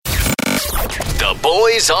The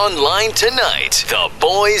Boys Online Tonight. The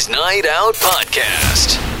Boys Night Out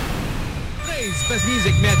Podcast. Today's best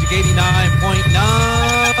music, Magic 89.9.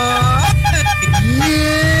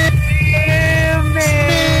 Yeah,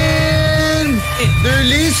 man. They're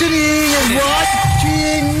listening and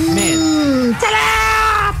watching. Man.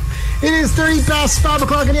 Ta-da! It is 30 past 5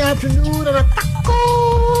 o'clock in the afternoon on a Taco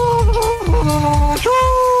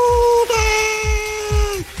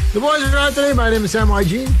Tuesday. The boys are out today. My name is Sam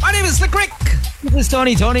YG. My name is Slick Rick. This is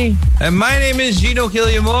Tony. And my name is Gino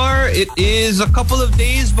Killiamore. It is a couple of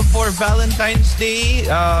days before Valentine's Day.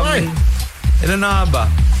 Ilan na ba?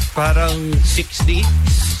 Parang 6 days,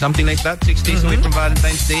 something like that. 6 days away from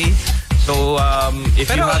Valentine's Day. So, if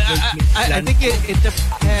Pero, you have... I think it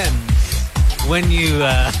depends when you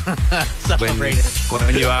celebrate it.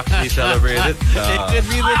 When you actually celebrate it. It could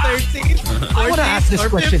be the 13th. I want to ask this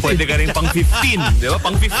question. Pwede ka rin pang 15. Di ba?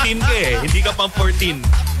 Pang 15 ka eh. Hindi ka pang 14.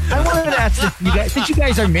 I wanted to ask this, you guys, since you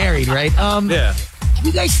guys are married, right? Yeah.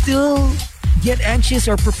 You guys still get anxious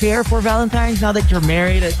or prepare for Valentine's now that you're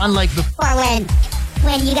married? Unlike before. Or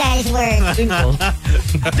when you guys were Single.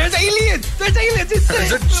 There's aliens! There's aliens!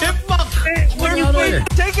 There's a chipmunk! We're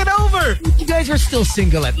taking over! You guys are still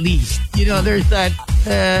single at least. You know, there's that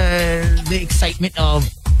the excitement of,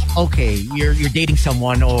 okay, you're dating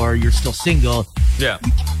someone or you're still single. Yeah.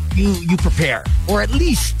 You prepare, or at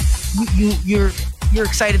least you're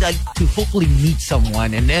excited to hopefully meet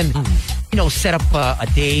someone and then set up a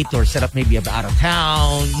date or set up maybe out of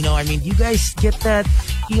town. I mean, you guys get that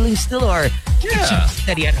feeling still, or it's just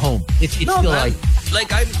steady at home? It's still man.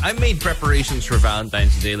 I made preparations for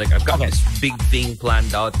Valentine's Day. Like I've got this big thing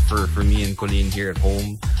planned out for me and Colleen here at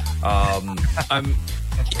home.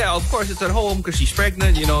 Of course it's at home because she's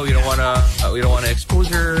pregnant. We don't wanna expose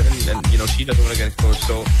her, and she doesn't wanna get exposed.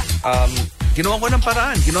 So ginawa ko ng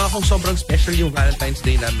paraan. Ginawa kong sobrang special yung Valentine's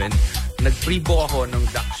Day namin. Nag-pre-book ako ng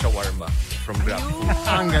duck shawarma from Grab.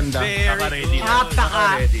 Ang ganda.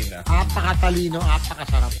 Apaka-talino,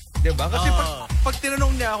 apaka-sarap. Diba? Kasi pag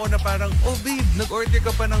tinanong niya ako na parang, oh babe, nag-order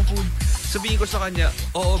ka pa ng food, sabihin ko sa kanya,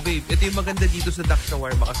 oo babe, ito yung maganda dito sa duck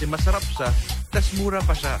shawarma kasi masarap siya, tas mura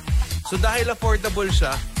pa siya. So dahil affordable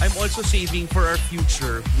siya, I'm also saving for our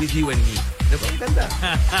future with you and me. Diba? Ang ganda.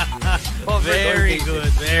 Very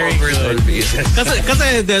good. Very good. Kasi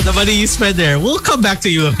the money you spend there will come back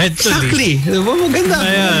to you eventually. Exactly. Diba? Maganda.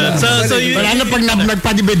 So you... Wala na pag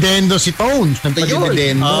nagpa-dividendo si Tones.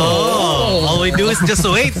 Nagpa-dividendo. All we do is just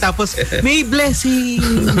wait. Tapos, may blessings.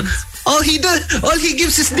 All he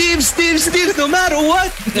gives is dims, no matter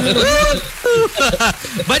what.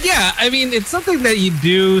 But yeah, I mean, it's something that you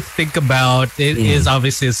do think about. It is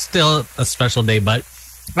obviously still a special day, but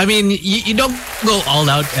I mean, you don't go all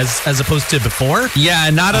out as opposed to before. Yeah,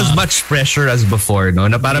 not as much pressure as before, no?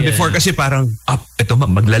 Na parang before kasi parang,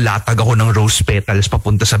 maglalatag ako ng rose petals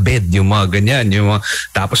papunta sa bed, yung mga ganyan,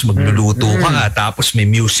 tapos magluluto ka nga, tapos may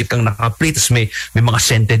music kang naka-play, tapos may mga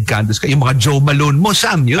scented candles ka, yung mga Joe Malone mo,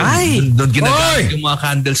 Sam, yun. Doon ginagamit yung mga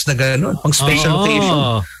candles na gano'n, pang special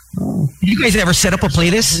occasion. You guys ever set up a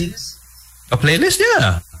playlist? A playlist?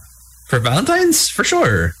 Yeah. For Valentine's? For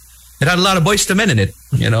sure. It had a lot of Boyz II Men in it,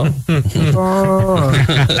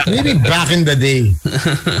 Maybe back in the day.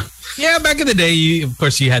 Yeah, back in the day, of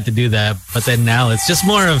course, you had to do that. But then now it's just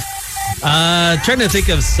more of trying to think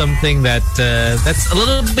of something that's a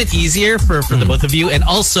little bit easier for the both of you. And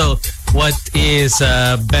also what is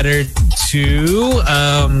better to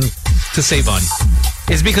save on.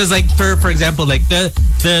 Is because, like, for example, like the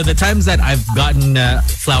times that I've gotten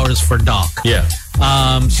flowers for Doc. Yeah.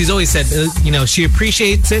 She's always said, she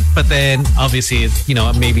appreciates it, but then obviously,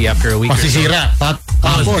 maybe after a week or so,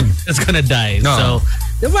 it's gonna die. No. So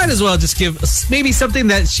you might as well just give maybe something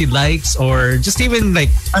that she likes, or just even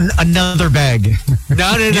like another bag.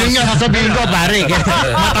 No. Yun nga sasabihin ko, pare.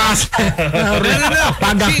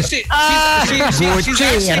 Mataas.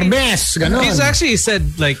 She's Hermes, ganun. She's actually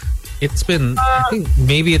said, like, it's been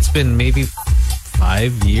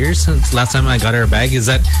 5 years since last time I got her a bag. Is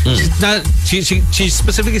that she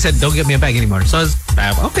specifically said, don't get me a bag anymore. So I was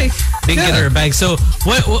okay, didn't get her a bag. So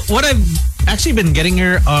what I've actually been getting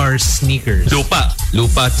her are sneakers. Lupa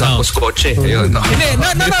tapos kotse. Ayun. No.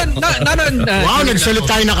 Wow, nagsalit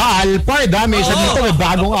tayo naka-Alphard, ha? May isa dito, may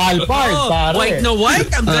bagong Alphard, pare. White na white,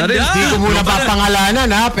 ang ganda. Hindi ko muna papangalanan,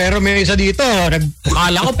 ha? Pero may isa dito,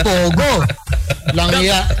 nagkala ko Pogo. Lang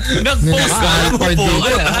iya. Nag-post ka. Alphard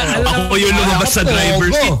dito. Ako yung lumabas sa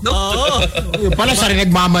driver's seat, no? Yung pala, siya rin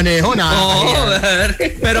nagmamaneho na.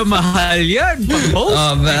 Pero mahal yan.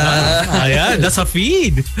 Pag-post. Man. Ayan, that's a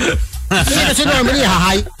feed. Kasi normally,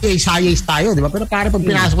 hayes tayo, di ba? Pero para pag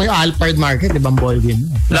pinasok mo yung Alphard Market, di ba, ang ball game?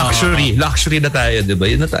 Luxury na tayo, di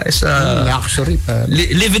ba? Yun na tayo sa... Luxury.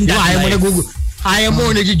 Live in that life. Ayaw mo,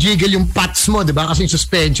 nag-jiggle yung pats mo, di ba? Kasi yung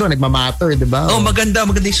suspension, nagmamatter, di ba? Oh, maganda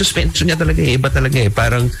yung suspension niya talaga eh. Iba talaga eh.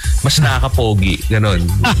 Parang mas nakaka-pogi. Ganon.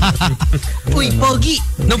 Uy, pogi!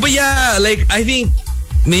 No, but yeah, like, I think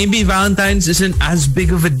maybe Valentine's isn't as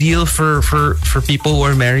big of a deal for people who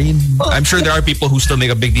are married. I'm sure there are people who still make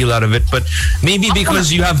a big deal out of it, but maybe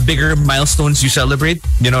because you have bigger milestones you celebrate.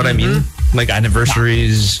 You know what I mean? Like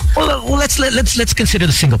anniversaries. Well, let's consider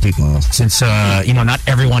the single people, since not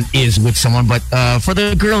everyone is with someone. But for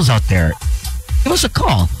the girls out there, give us a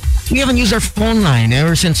call. We haven't used our phone line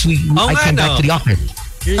ever since I came back to the office.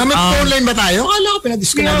 May phone line ba tayo? Kala ko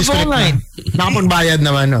pinadisconnect na. Nakapagbayad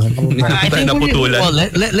naman. I think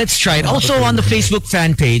let's try it. Also on the Facebook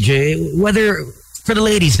fan page, whether for the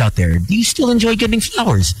ladies out there, do you still enjoy getting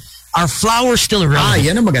flowers? Are flowers still relevant?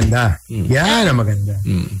 Yan ang maganda. Yan ang maganda.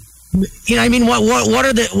 I mean, what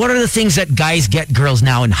are the things that guys get girls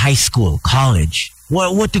now in high school, college?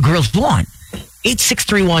 What do girls want?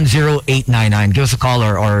 8631089. Give us a call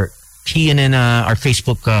or key in our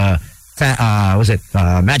Facebook Magic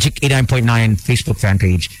 89.9 Facebook fan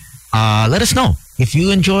page. Let us know if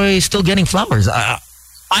you enjoy still getting flowers.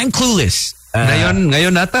 I'm clueless.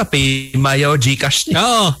 Ngayon nata, pay Maya o Gcash niya.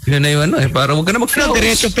 Oo. Yun na yung para huwag ka na mag-flowers.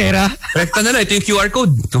 Diretso pera. Rekta na ito yung QR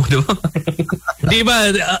code. Di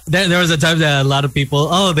ba, there was a time that a lot of people,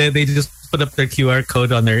 they just put up their QR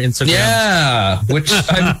code on their Instagram. Yeah, which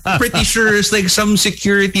I'm pretty sure is like some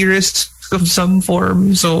security risk of some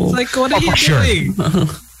form. So, It's like, what are you doing?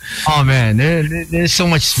 Oh man, there's so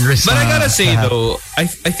much risk. But I gotta say though, I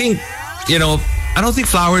think, I don't think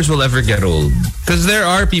flowers will ever get old because there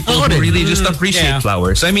are people who really just appreciate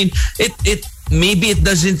flowers. I mean, it maybe it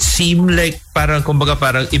doesn't seem like parang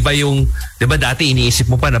iba yung, di ba dati iniisip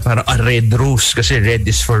mo pa na parang a red rose kasi red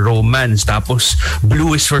is for romance, tapos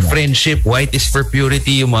blue is for friendship, white is for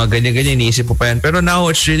purity, yung mga ganyan-ganyan iniisip mo pa yan. Pero now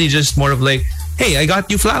it's really just more of like, hey, I got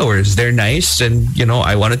you flowers. They're nice and,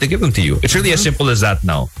 I wanted to give them to you. It's really as simple as that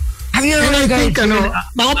now. Have you ever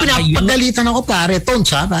pinapagalitan ako pare, Tones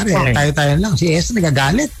pare. Tayo lang. Si Esther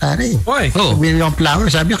nagagalit pare. Why? Bili ng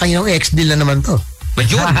flowers, sabi niya, kaninang ex-deal na naman to. But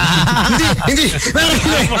yun. Hindi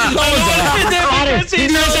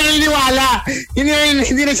na siya naniniwala.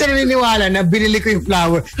 Hindi na siya naniniwala na binili ko yung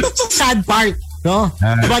flower. That's the sad part. No?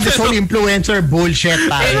 About this whole influencer bullshit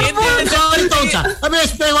tayo. Sorry, Tones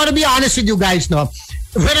I want to be honest with you guys, no?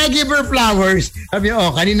 When I give her flowers, sabi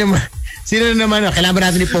niya, kanina sino naman, kailangan ba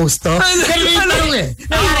natin i-post to? Ganun din yun.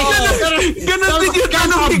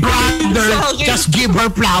 Brother, just give her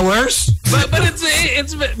flowers? But it's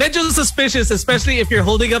medyo suspicious, especially if you're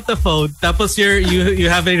holding up the phone, tapos you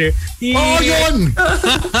have it here. Yun!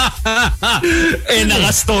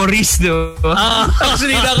 Naka-stories, no?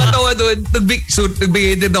 Actually, nakatawa doon.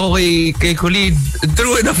 Nagbigay din ako kay Colleen.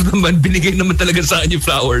 True enough naman, binigay naman talaga sa akin yung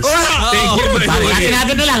flowers. Thank you, by the way.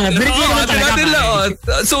 Natin na lang. Binigay naman talaga.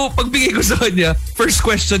 So, pagbigay ko sa kanya, first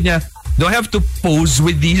question niya, do I have to pose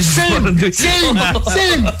with these? Same.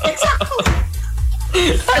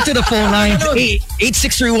 To the phone line.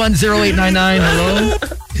 8631089. Hello.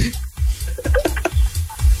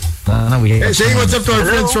 Saying what's up to our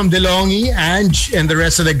friends from DeLonghi, Ange, and the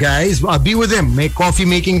rest of the guys. I'll be with them. May coffee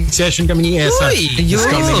making session kami ni Esa. It's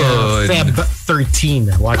coming Feb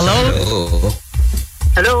 13. Watch Hello.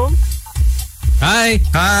 Hello. Hi.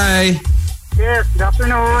 Yes, good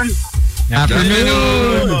afternoon.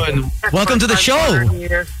 Afternoon. Welcome to the show.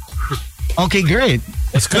 Okay, great.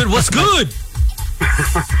 What's good?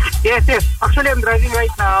 Yes. Actually, I'm driving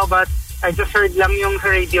right now, but I just heard lang yung sa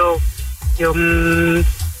radio, yung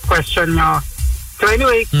question nyo. So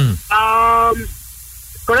anyway,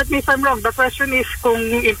 correct me if I'm wrong. The question is kung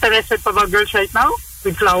interested pa ba girls right now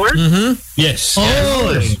with flowers? Mm-hmm. Yes.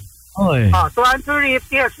 To answer it,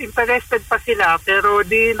 yes, interested pa sila. Pero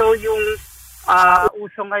do you know yung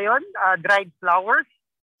uso ngayon? Dried flowers?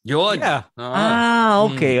 Yun. Yeah.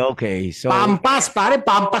 Okay. So Pampas, pare.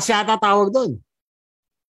 Pampas yata tawag doon.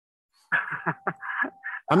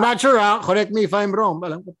 I'm not sure, correct me if I'm wrong.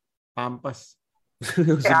 Alam ko, Pampas.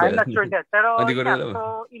 I'm not sure that. Pero alam.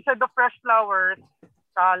 So instead of fresh flowers,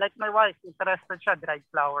 like my wife, interested siya dried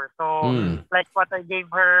flowers. So like what I gave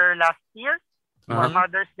her last year for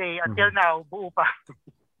Mother's Day, until now, buo pa.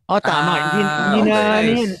 Tama.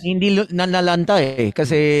 Hindi nalalanta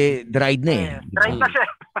kasi dried na eh. Dried na siya.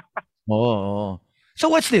 Oo. So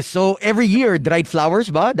what's this? So every year dried flowers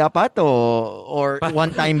ba dapat or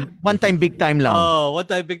one time big time lang? One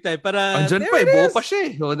time big time para andyan pa buo pa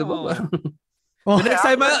siya. Diba? The next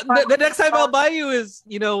time, the next time I'll buy you is,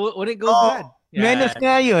 when it goes bad. Menos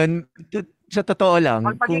nga yun. Sa totoo lang.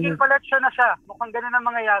 Magiging collection na siya. Mukhang ganun ang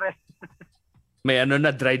mangyayari. May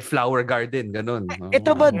dried flower garden, ganun.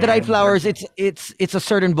 Ito ba dried flowers? It's a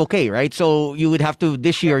certain bouquet, right? So you would have to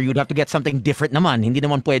this year you'd have to get something different naman. Hindi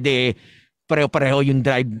naman pwede pareho-pareho yung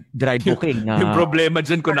dried bouquet. Yung problema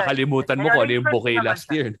dyan kung nakalimutan mo kung ano yung bouquet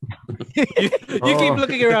last year. you keep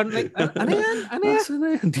looking around like, ano yan?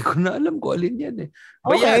 Hindi ko na alam kung alin yan eh.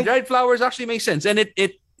 But yeah, dried flowers actually make sense. And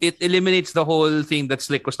it eliminates the whole thing that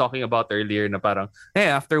Slick was talking about earlier na parang,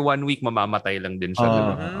 after 1 week, mamamatay lang din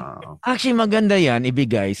siya. Actually, maganda yan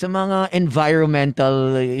ibigay sa mga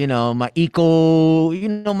environmental, ma-eco,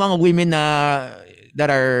 mga women that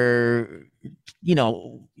are,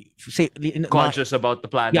 conscious about the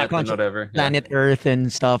planet and whatever. Planet Earth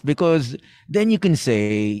and stuff. Because then you can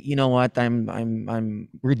say, you know what, I'm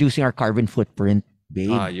reducing our carbon footprint.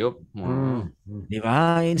 Babe. Yup.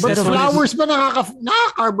 Diba? But flowers ba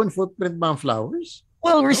nakaka-carbon footprint ba ang flowers?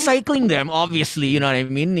 Well, recycling them, obviously, you know what I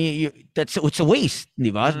mean? It's a waste,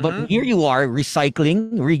 diba? But here you are,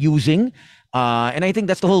 recycling, reusing. And I think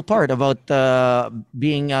that's the whole part about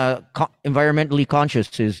being environmentally conscious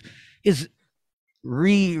is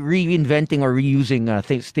reinventing or reusing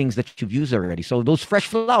things that you've used already. So those fresh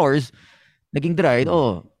flowers, naging dried,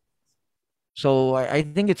 So I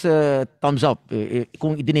think it's a thumbs up.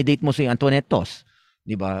 Kung dinedate mo si Antoinette Tos,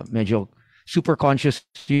 di ba? Medyo super conscious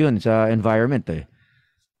yun sa environment eh.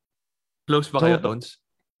 Close ba kayo, Tones?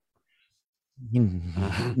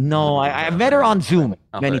 No, I met her on Zoom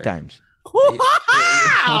many times.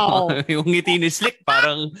 Wow! Yung ngiti ni Slick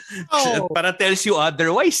parang tells you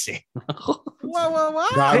otherwise eh. Wow.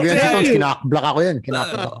 Grabe yan, kinakblock ako yan.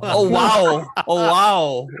 Oh wow.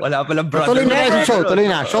 Wala palang brother. Tuloy na yung show.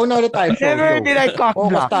 Show na ulit tayo. Never did I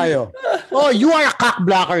cockblock. Tayo. Oh, you are a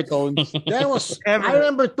cockblocker, Tones. I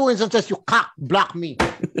remember 2 instances you cockblock me.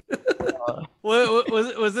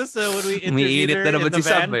 Was this when we interviewed her na naman in the si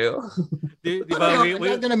Sam van? I'm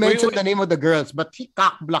not gonna mention the name of the girls, but he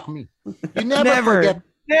cockblocked me. You Never forget.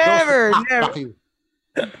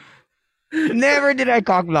 Never did I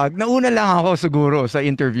cockblock. Nauna lang ako siguro sa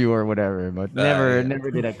interview or whatever, but never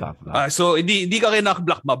did I cockblock. So hindi ka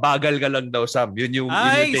kinakblock, mabagal ka lang daw, Sam. Yun yung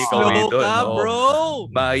takeaway doon. Bro.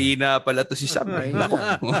 Mahina pala to si Sam.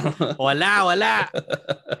 Wala.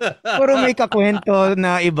 Puro may kakwento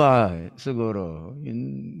na iba siguro.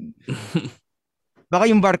 Baka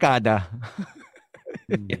yung barkada.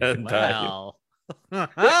 Yan tayo.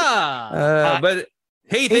 Well. But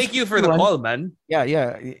hey, thank you for the call, man.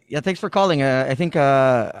 Yeah. Thanks for calling. I think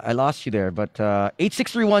I lost you there, but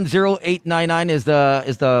 86310899 is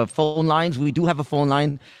the phone lines. We do have a phone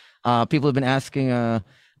line. People have been asking,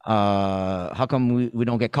 how come we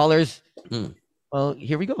don't get callers? Well,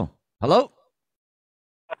 here we go. Hello.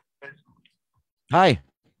 Hi.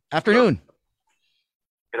 Afternoon.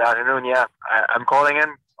 Good afternoon. Yeah, I'm calling in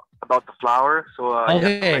about the flower. So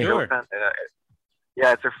okay, sure.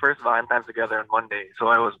 Yeah, it's our first Valentine's together on Monday. So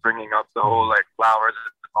I was bringing up the whole flowers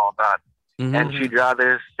and all that. And she'd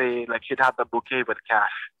rather say she'd have the bouquet with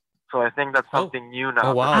cash. So I think that's something new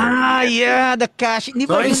now. Oh, wow. Yeah, the cash.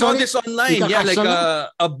 I saw this online. Yeah,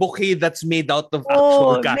 a bouquet that's made out of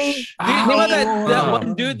actual cash. That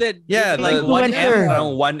one dude that like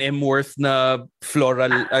 1M worth na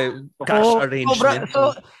floral cash arrangement.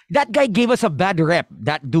 So that guy gave us a bad rep,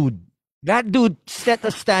 that dude. That dude set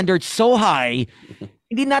the standard so high.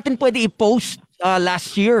 Hindi natin pwede i-post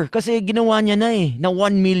last year kasi ginawa niya na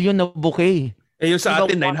 1 million na bouquet. Yung sa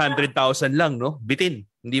atin 900,000 lang, no? Bitin.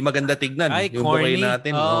 Hindi maganda tignan. Yung bouquet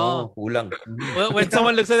natin, kulang. When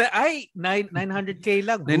someone looks at it, 900K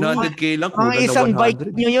lang. 900K lang, Mga kulang na 100. isang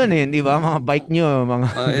bike nyo yun eh, di ba? Mga bike nyo.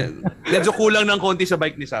 Medyo kulang ng konti sa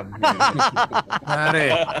bike ni Sam.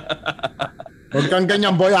 Huwag kang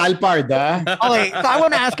ganyan, Boy Alpard, ha? Okay, so I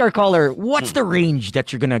want to ask our caller, what's the range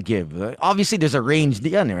that you're gonna give? Obviously, there's a range,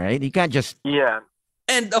 right? You can't just... Yeah.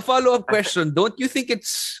 And a follow-up question, don't you think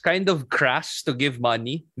it's kind of crass to give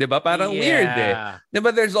money? Diba? Parang weird eh.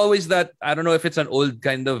 Diba? There's always that, I don't know if it's an old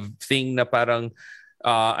kind of thing na parang,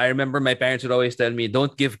 I remember my parents would always tell me,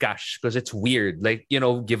 don't give cash because it's weird. Like,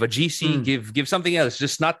 give a GC, give something else,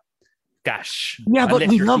 just not cash. Yeah, but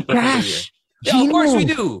we love cash. Yeah, of course we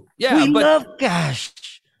do. Yeah, we love cash.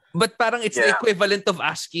 But parang it's the equivalent of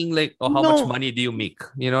asking how much money do you make?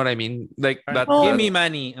 You know what I mean? Like that. Give me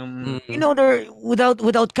money. There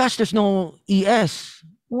without cash, there's no ES.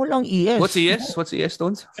 Walang ES. What's ES? What's ES,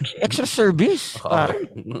 Stones? Extra service.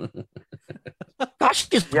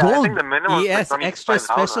 Cash is gold. I think the minimum ES, extra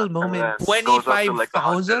special moment.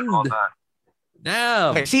 25,000. No.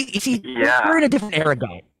 Okay, see, we're in a different era,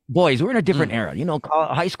 guy. boys, we're in a different era. You know,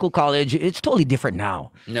 high school, college, it's totally different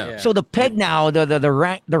now. No. Yeah. So the peg now,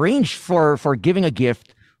 the range for giving a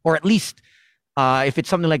gift, or at least if it's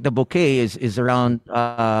something like the bouquet is around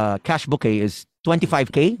cash bouquet is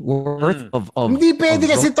 25K worth of Hindi pwede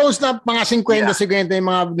of kasi toast na mga 50 yung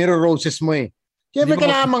mga niro-roses mo eh. Siyempre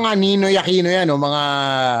kailangan mga Ninoy Aquino yan, o mga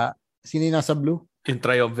sino yung nasa blue? Yung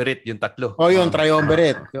triumvirate, yung tatlo. Oh, yung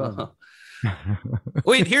triumvirate. Yun.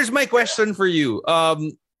 Wait, here's my question for you.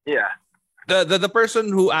 Yeah. The person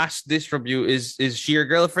who asked this from you is she your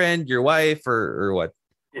girlfriend, your wife, or what?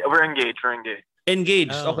 Yeah, we're engaged.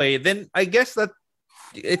 Engaged. Oh. Okay, then I guess that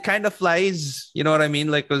it kind of flies. You know what I mean?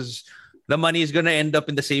 Like, because the money is gonna end up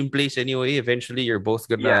in the same place anyway. Eventually, you're both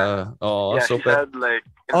gonna. Yeah. Oh, Yeah, so she said like.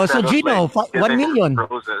 Oh, so instead of, Gino, like, 1 million.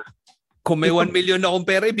 Roses. kung may 1 million na akong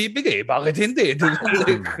pera, ibibigay. Bakit hindi?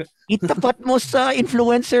 Like, Itapat mo sa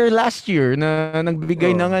influencer last year na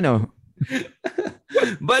nagbigay ng ano.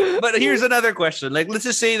 but here's another question. Like, let's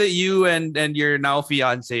just say that you and your now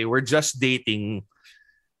fiance were just dating.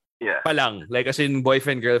 Yeah. Pa lang. Like, as in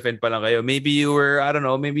boyfriend, girlfriend pa lang kayo. Maybe you were, I don't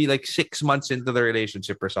know, maybe like 6 months into the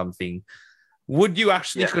relationship or something. Would you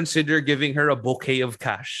actually consider giving her a bouquet of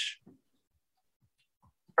cash?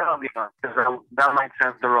 Probably not, because that might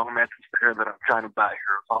send the wrong message to her that I'm trying to buy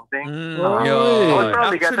her or something. Yo, I would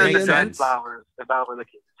probably get her actually the makes sense. flowers if I were the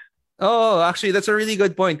kid. Oh, actually, that's a really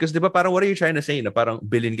good point. Because, di ba, parang what are you trying to say? Na parang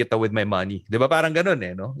bilhin kita with my money. Di ba, parang ganun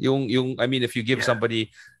eh, no? Yung, I mean, if you give somebody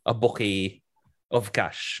a bouquet of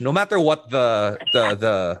cash, no matter what the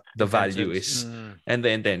value is and the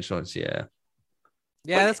intentions, Yeah,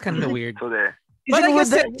 that's kind of weird. So there. But I guess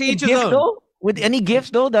that to each his own. With any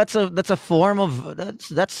gifts though, that's a form of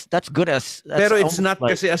that's good as. That's pero it's almost not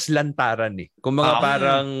like, kasi as lantaran eh. Kung mga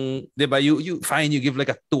parang, di ba, you fine, you give like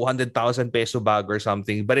a 200,000 peso bag or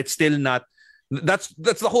something, but it's still not. That's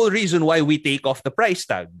the whole reason why we take off the price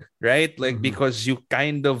tag, right? Like because you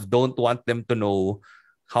kind of don't want them to know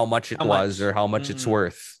how much it was or how much it's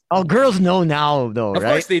worth. Oh, girls know now though, Of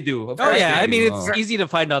right? course they do. Of Oh course yeah, they I mean do. it's easy to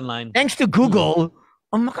find online. Thanks to Google,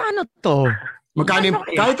 makano to? Magkano,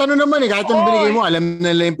 kahit ano naman eh, kahit anong binigay mo, alam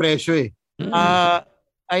nila yung presyo eh.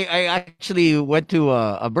 I actually went to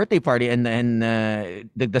a birthday party and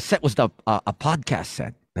the set was a podcast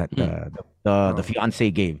set that the fiance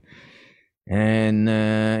gave, and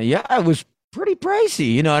yeah, it was pretty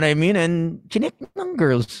pricey, you know what I mean? And chinek ng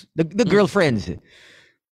girls, the girlfriends,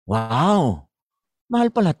 wow, mahal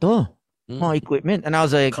pala to, mga equipment, and I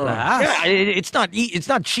was like, yeah, it's not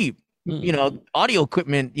cheap. You know, audio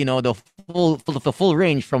equipment, you know, the full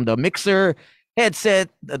range from the mixer, headset,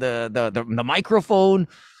 the microphone,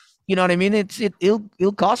 you know what I mean?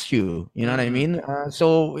 It'll cost you, you know what I mean?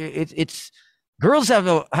 So it's girls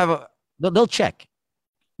they'll check,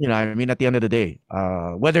 you know what I mean, at the end of the day,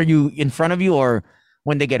 whether you in front of you or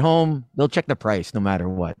when they get home, they'll check the price no matter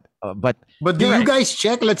what. But do you guys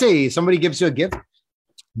check? Let's say somebody gives you a gift.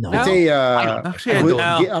 No. Let's say Actually,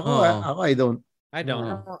 I don't. I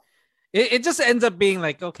don't. It just ends up being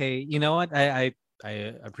like, okay, you know what? I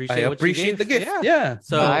appreciate the gift. Yeah. Yeah.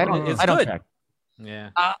 So No, I don't good. check. Yeah.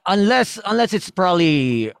 Unless it's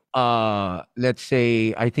probably let's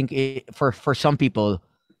say I think for some people,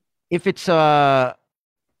 if it's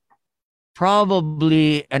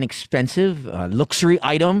probably an expensive luxury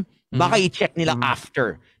item, baka i-check nila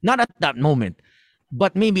after, not at that moment,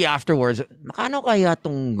 but maybe afterwards. Makano kaya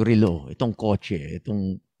tong relo, itong kotse,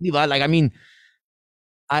 itong, di ba? Like, I mean,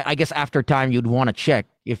 I guess after time you'd want to check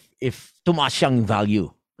if tumaas siyang value.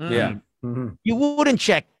 Yeah. You wouldn't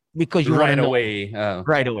check because you want Right to know away.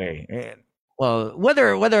 right away. Well,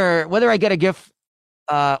 whether I get a gift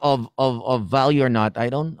of value or not, I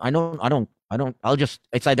don't. I'll just,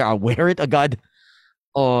 it's either I'll wear it, God,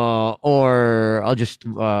 or I'll just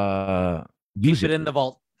use Keep it in the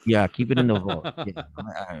vault. Yeah, keep it in the vault. Yeah.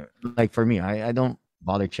 Like for me, I don't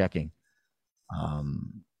bother checking. I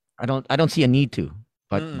don't see a need to.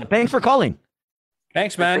 But thanks for calling.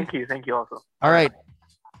 Thanks, man. Thank you also. All right.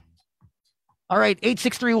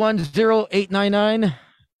 86310899.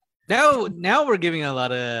 Now we're giving a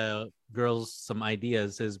lot of girls some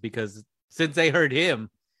ideas, is because since they heard him,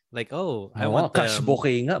 like, oh, I want cash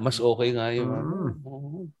bouquet nga. Mas okay nga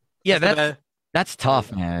yun. Yeah, that's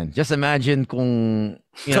tough, man. Just imagine kung,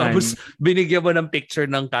 you know, Tapos, binigyan mo ng picture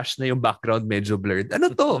ng cash na yung background medyo blurred. Ano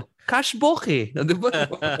to? Cash bouquet. Di ba?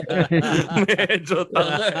 Medyo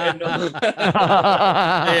tanga.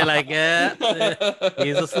 You're like,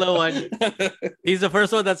 he's a slow one. He's the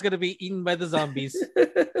first one that's gonna be eaten by the zombies.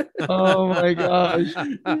 oh my gosh.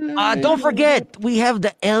 Don't forget, we have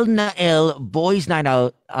the El na El Boys Night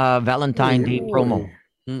Out Valentine Day promo.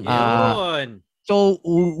 Yun. So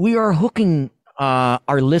we are hooking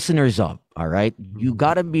our listeners up. All right, you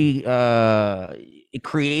gotta be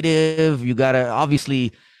creative. You gotta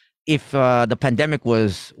obviously, if the pandemic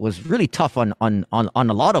was really tough on a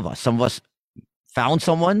lot of us. Some of us found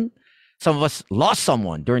someone, some of us lost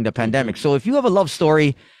someone during the pandemic. So if you have a love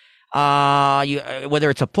story, whether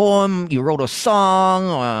it's a poem, you wrote a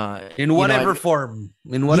song, in whatever form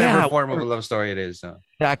of a love story it is.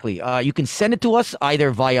 Exactly. You can send it to us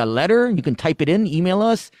either via letter. You can type it in, email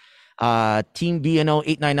us,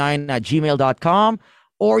 teambno899@gmail.com,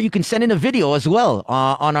 or you can send in a video as well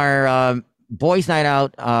on our Boys Night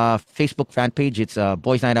Out Facebook fan page. It's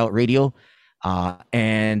Boys Night Out Radio,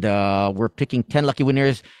 and we're picking 10 lucky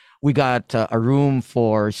winners. We got a room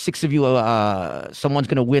for 6 of you. Someone's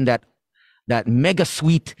gonna win that mega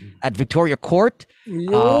suite at Victoria Court.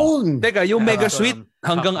 Teka, yung mega suite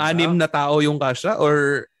hanggang 6 na tao yung kasha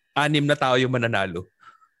or 6 na tao yung mananalo?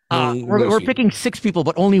 We're picking 6 people,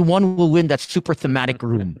 but only one will win that super thematic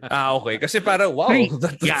room. Okay. Kasi parang, wow,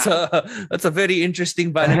 that's a very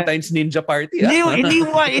interesting Valentine's Ninja party. Hindi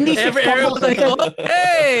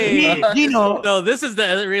Hey! Gino, no, this is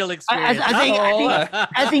the real experience.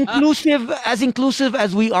 As inclusive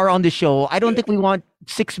as we are on the show, I don't think we want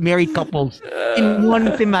 6 married couples in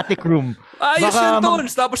one thematic room. Ayos yun,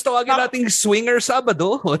 Tones. Tapos tawagin nating Swinger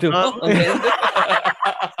Sabado.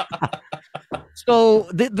 So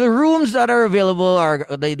the rooms that are available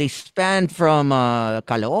they span from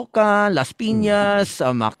Caloocan, Las Piñas,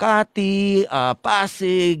 Makati,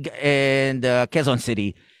 Pasig, and Quezon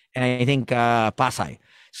City, and I think Pasay.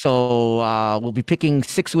 So we'll be picking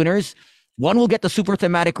 6 winners. 1 will get the super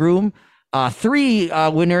thematic room. 3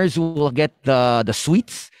 winners will get the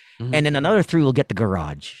suites. And then another 3 will get the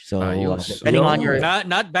garage. So depending on your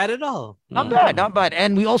not bad at all. Not bad.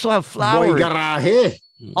 And we also have flowers. Boy garahe.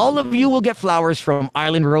 All of you will get flowers from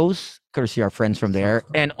Island Rose, courtesy of our friends from there,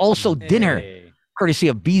 and also dinner, courtesy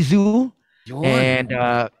of Bizu. And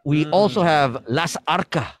we also have Las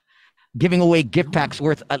Arca giving away gift packs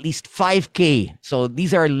worth at least 5K. So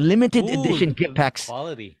these are limited edition gift packs.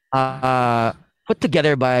 Quality. Put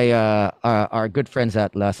together by our good friends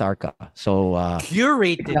at Las Arca. So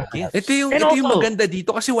curated gifts. Ito yung maganda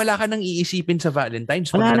dito kasi wala ka nang iisipin sa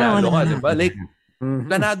Valentine's. Wala na. Diba? Like,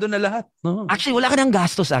 planado na lahat. No? Actually, wala ka nang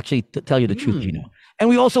gastos, actually, to tell you the truth, you know. And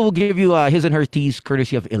we also will give you his and her teas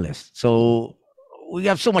courtesy of Illis. So we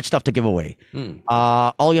have so much stuff to give away.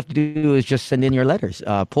 All you have to do is just send in your letters,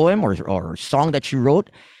 poem or song that you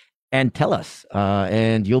wrote, and tell us,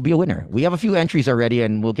 and you'll be a winner. We have a few entries already,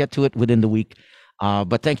 and we'll get to it within the week.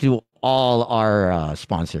 But thank you to all our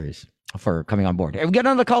sponsors for coming on board. And we get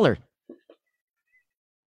another caller.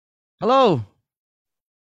 Hello.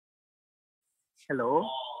 Hello.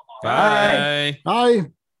 Hi. Hi.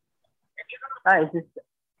 Hi.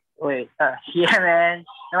 Yeah, man.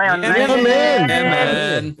 Am I on? Yeah,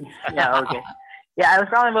 man. Yeah. Okay. Yeah, I was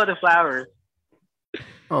calling about the flowers.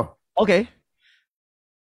 Oh. Okay.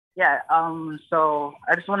 Yeah. So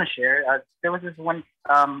I just want to share. There was this one.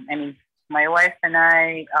 My wife and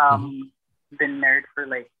I been married for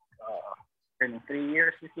like 3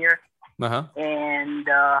 years this year. And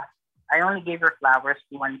I only gave her flowers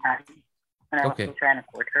one time when I was still trying to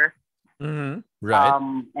court her. Right.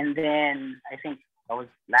 And then I think that was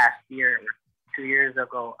last year or 2 years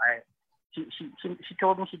ago. She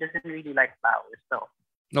told me she doesn't really like flowers. So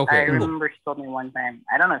I remember she told me one time,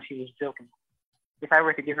 I don't know if she was joking, if I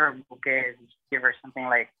were to give her a bouquet, I'd just give her something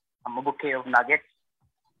like a bouquet of nuggets.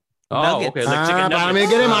 Oh, okay. Like chicken nuggets. May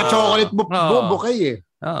ganun, mga chocolate bouquet eh.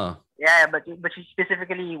 Oh. Yeah, but she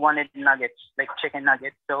specifically wanted nuggets, like chicken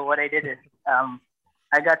nuggets. So what I did is I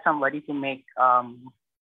got somebody to make a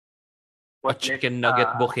chicken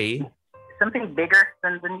nugget bouquet. Something bigger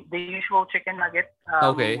than the usual chicken nugget.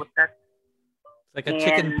 What's that? Like a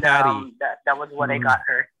chicken patty. That was what I got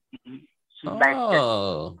her. She liked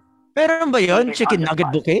it. Meron ba yun? Chicken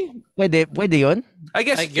nugget bouquet? Pwede yun? I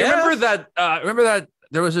guess. Remember that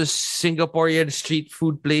there was a Singaporean street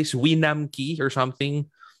food place, Wee Nam Ki or something.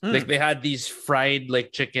 Like they had these fried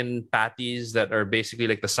like chicken patties that are basically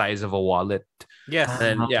like the size of a wallet. Yes.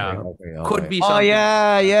 And could be Oh something.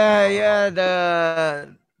 yeah.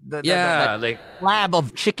 The like slab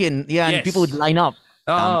of chicken. Yeah, and people would line up.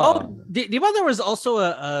 Di ba there was also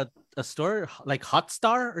a store like Hot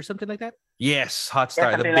Star or something like that? Yes, Hot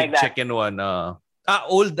Star, the big like chicken one.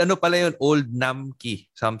 Old Old Nam Ki,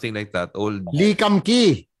 something like that. Old Likam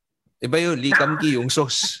Ki. Iba yun, Likam Ki, yung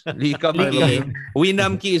sauce. Likam Ki. Wee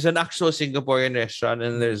Nam Ki is an actual Singaporean restaurant,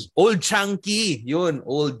 and there's Old Chang Ki. Yun,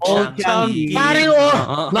 Old Chang Ki. Pare,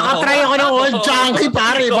 nakatry ako ng Old Chang Ki,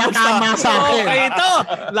 pare. Ba tama sa akin. Okay, ito.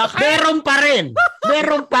 Meron pa rin,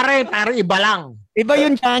 pare. Iba lang. Iba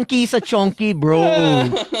yung chunky sa chonky, bro.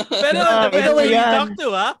 Pero depende who you talk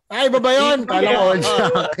to, ha? Ay, iba ba yun? Kala ko old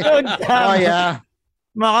chunky. Oh, yeah.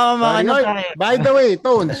 By the way,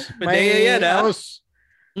 Tones,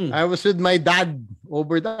 I was with my dad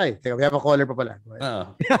overnight. Teka, we have a caller pa pala.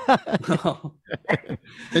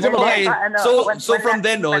 Okay. So from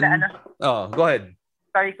then on, go ahead.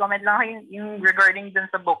 Sorry, comment lang ako yung regarding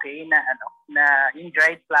dun sa bouquet na yung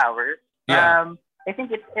dried flowers. Yeah. I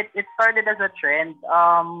think it started as a trend.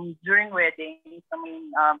 During weddings, I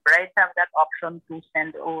mean, brides have that option to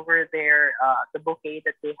send over their the bouquet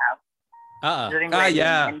that they have during wedding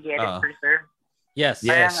and get it preserved. Yes.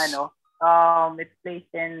 Parang it's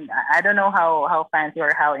placed in, I don't know how fancy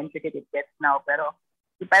or how intricate it gets now, pero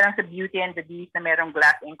parang sa Beauty and the Beast na merong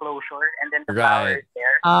glass enclosure and then the flowers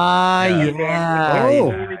there.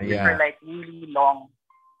 For like really long.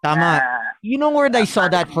 Tama. You know where I saw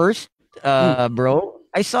that first, bro?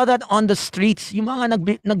 I saw that on the streets. Yung mga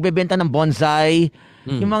nagbebenta ng bonsai,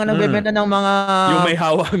 yung mga nagbebenta ng mga... Yung may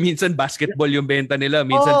hawa, minsan basketball yung benta nila,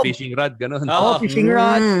 minsan fishing rod, ganun. Fishing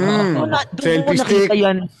rod. Selfie stick.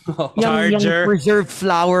 Charger. Yung preserved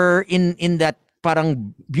flower in that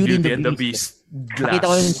parang Beauty and the Beast.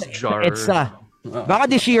 Glass jar. Baka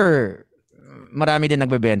this year, marami din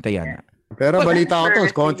nagbebenta yan. Pero balita ko to,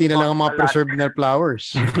 konti na lang ang mga preserved na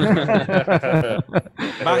flowers.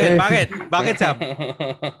 Bakit, Sam?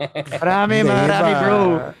 Marami,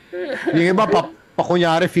 bro. Yung iba,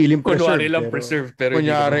 kunyari feeling preserved. Kunyari lang preserved. Pero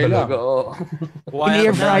kunyari lang.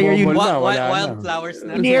 In-air fryer yun. Wild flowers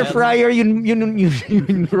na. In-air fryer yun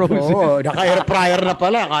rose. Oo, naka-air fryer na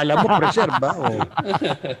pala. Akala mo preserved ba?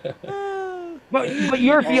 But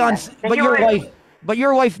your fiance, but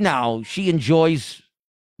your wife now, she enjoys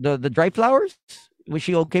the dry flowers? Was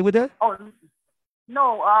she okay with that? Oh,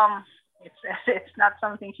 no. It's not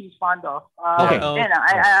something she's fond of. Okay.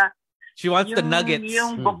 She wants the nuggets.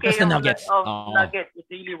 Yung bouquet the nuggets. of nuggets, it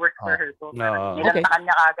really works for her. So, nilantakan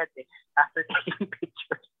niya kagad after taking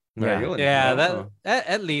pictures.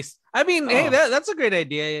 At least. I mean, hey, that's a great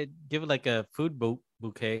idea. Give it like a food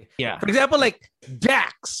bouquet. Yeah. For example, like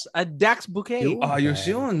a Dax bouquet. Ayos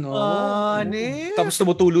yun. Tapos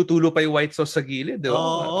tumutulo-tulo pa yung white sauce sa gilid.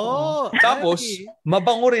 Tapos,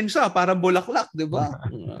 mabango rin siya. Parang bulaklak, di ba?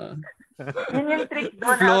 Yun yung trick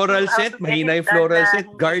doon. Floral scent. Mahina yung floral scent.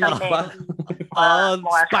 Garlic pa.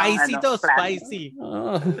 Spicy to. Spicy.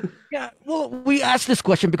 Yeah. Well, we asked this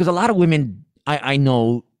question because a lot of women I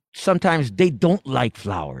know sometimes they don't like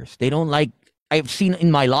flowers. They don't like, I've seen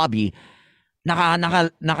in my lobby,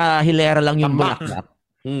 nakahilera lang yung bulaklak.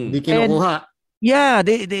 Hindi kinukuha. Yeah,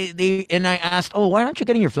 they and I asked, why aren't you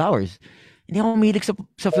getting your flowers? Hindi ako umilig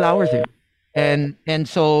sa flowers eh. And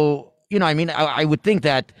so, I mean, I would think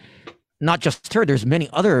that not just her, there's many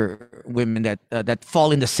other women that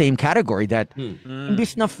fall in the same category that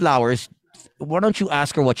imbis na flowers, why don't you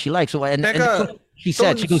ask her what she likes? So and she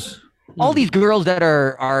said, she goes, all these girls that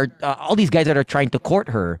are all these guys that are trying to court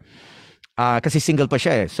her, kasi single pa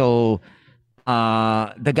siya eh. So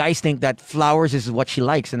the guys think that flowers is what she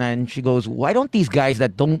likes, and then she goes, why don't these guys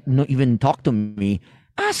that don't even talk to me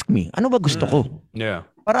ask me ano ba gusto ko? Yeah.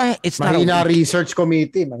 Para it's mahina research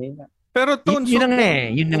committee, mahina. Pero Tons, yun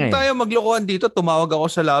kung tayo maglokohan dito, tumawag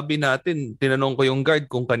ako sa lobby natin. Tinanong ko yung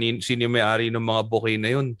guard kung sino yung may-ari ng mga bouquet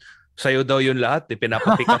na yun. Sa'yo daw yun lahat.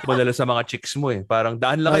 Pinapapick up mo nila sa mga chicks mo eh. Parang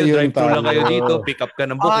daan lang kayo, drive-thru lang kayo dito. Pick up ka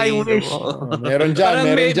ng bouquet. I wish. Meron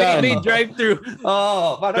dyan. May drive-thru.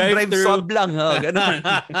 Parang drive-sub lang. Ganun.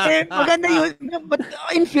 Maganda yun. But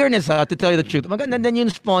in fairness, to tell you the truth, maganda din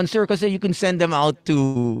yung sponsor kasi you can send them out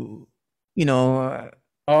to,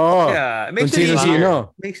 yeah, makes it easier.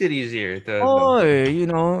 Makes it easier.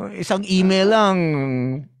 Isang email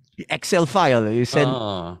lang, Excel file. You send.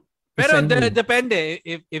 Pero depende.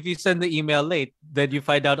 If you send the email late, then you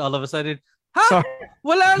find out all of a sudden,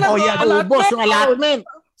 wala lang. Ubos yung allotment.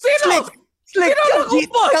 Sino?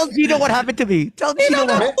 Tell Gino what happened to me. Tell Gino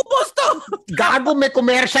what happened. Gago, may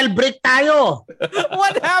commercial break tayo.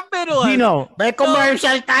 What happened was, Gino, may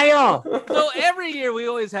commercial tayo. So every year we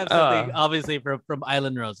always have something, obviously from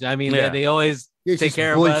Island Rose. I mean, they always take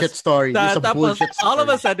care of us. Bullshit story. All of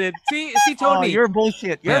a sudden, see Tony. You're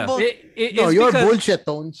bullshit. You're bullshit. You're bullshit,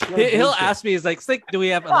 Tones. He'll ask me, he's like, Slick, do we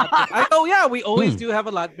have allotment? I go, yeah, we always do have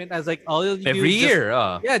allotment. I was like, all you do every year.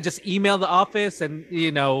 Just email the office, and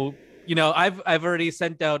I've already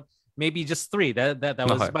sent out maybe just 3. That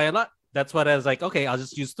was my lot. That's what I was like. Okay, I'll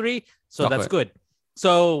just use 3. So that's good.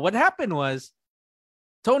 So what happened was,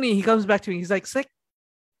 Tony, he comes back to me. He's like, Slick,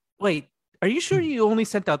 wait, are you sure you only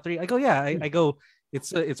sent out 3? I go, yeah. I go,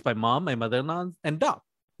 it's my mom, my mother-in-law, and Doc.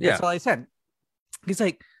 That's all I sent. He's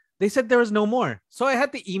like, they said there was no more. So I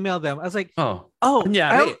had to email them. I was like,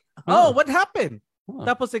 Kunyari. what happened?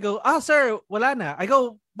 Tapos they go, sir, wala na. I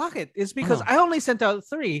go, bakit? It's because I only sent out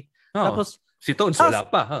 3. Tapos, si Tones wala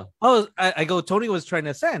pa, huh? I go, Tony was trying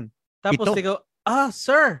to send. Tapos they go,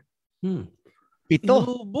 sir. Pito.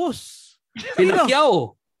 Inubos.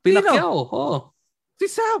 Pinakyaw. Oh. Si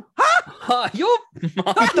Sam. Ha? Hayop.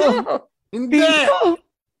 Hindi.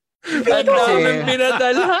 Ang daming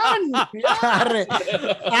pinadalhan. Pare,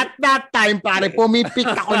 at that time, pare, pumipik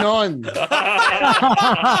ako noon.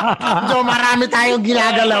 So, marami tayong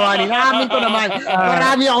ginagalawan. Inamin ko naman,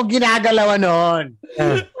 marami akong ginagalawan noon.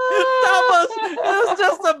 Tapos, it was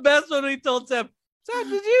just the best when we told Sam, Sam,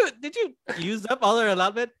 did you use up all our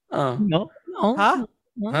allotment? No. Ha?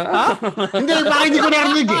 Hindi, bakit hindi ko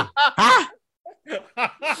narinig eh? Ha?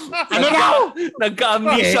 Ano daw?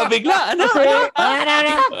 Nagka-amnesia bigla. Ano?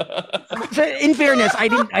 So, in fairness,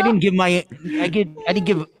 I didn't give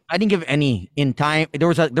any in time. There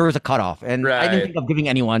was a cutoff, and I didn't think of giving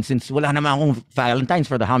anyone since wala naman akong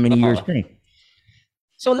Valentine's for the how many years.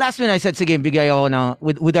 So last minute I said, sige, bigay ako na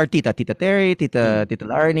with our Tita Terry, Tita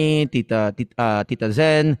Larnie, Tita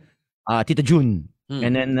Zen, Tita June,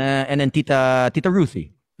 and then Tita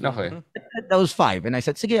Ruthie. Okay. That was 5. And I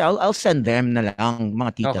said, sige, I'll send them na lang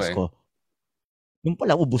mga titas ko. Yung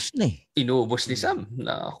pala, ubos na eh. Inuubos ni Sam.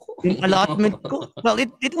 Naku. Yung allotment ko. Well,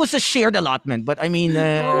 it was a shared allotment, but I mean...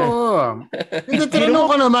 Hindi, tinanong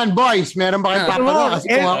ko naman, boys, meron ba kayo papagawa? Kasi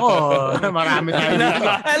kung ako, marami tayo dito.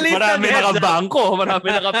 Marami nakabangko. Marami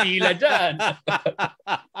nakapila dyan.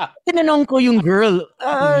 Tinanong ko yung girl.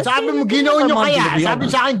 Sabi mo, ginoo nyo kaya. Sabi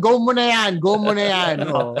sa akin, go mo na yan.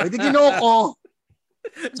 Hindi ginoo ko.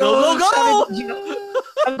 Go!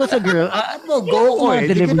 Sabi ko sa girl, go ko eh.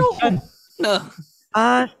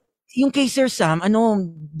 Yung kay Sir Sam,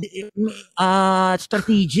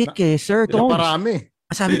 strategic eh, Sir Tom. Marami.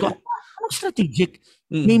 Sabi ko, anong strategic?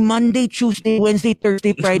 May Monday, Tuesday, Wednesday,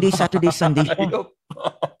 Thursday, Friday, Saturday, Sunday. Sabi ko,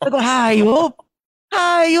 hayop.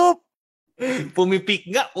 Pumipik.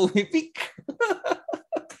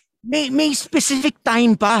 May specific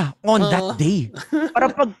time pa on that day. Para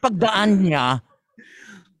pagdaan niya,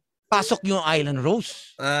 pasok yung Island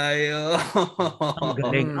Rose. Ayo.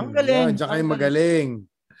 Ang galing. Diyan kayo magaling.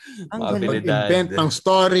 Ang galing. Mag-invent ng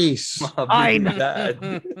stories. Mabilidad.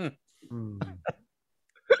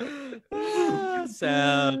 So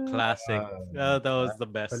classic. That was the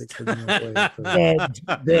best.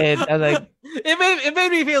 Dead. I like. It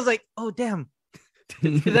made me feel like, oh damn.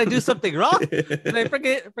 Did I do something wrong? Did I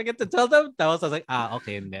forget to tell them? I was like,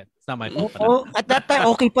 okay, then. It's not my fault. At that time,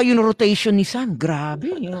 okay pa yung rotation ni Sam. Grabe,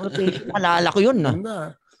 yung rotation. Alala ko yun,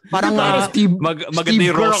 na. Parang Steve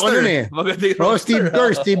Kerr ako nun eh.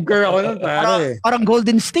 Steve Kerr ako nun. Parang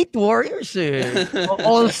Golden State Warriors eh.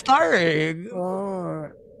 All-star eh.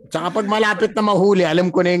 Tsaka pag malapit na mahuli, alam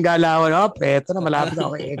ko na yung galawan. Eto na, malapit na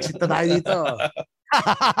ako. Exit na tayo dito.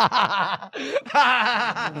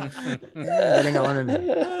 Galing ako nun.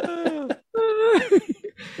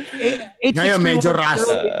 Ngayon, medyo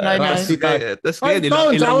rusty ka. Tapos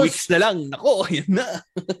ngayon, ilang weeks na lang. Nako, yun na.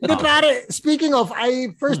 Hindi, pare, speaking of,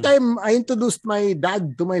 first time I introduced my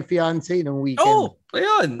dad to my fiancé nung weekend. Oh,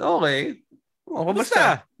 ayun. Okay.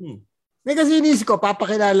 Kumusta? Kasi inisip ko,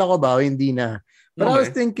 papakilala ko ba o hindi na? But I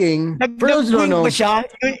was thinking, nag-wing ba siya?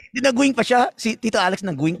 Nag-wing pa siya? Si Tito Alex,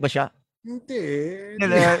 nag-wing ba siya? Hindi.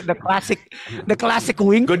 The classic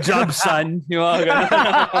wing. Good job, son. Yung mga ganun.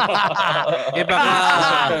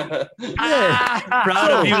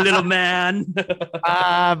 Proud of you, little man.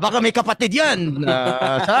 Baka may kapatid yan.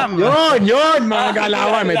 Sam. Yun, mga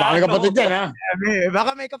galawan. Baka may kapatid yan, ha?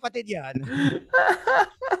 Baka may kapatid yan.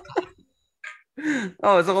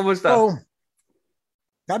 So kumusta? So,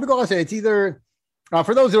 sabi ko kasi, it's either,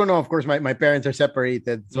 for those who don't know, of course, my parents are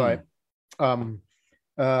separated. So,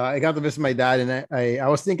 I got to visit my dad, and I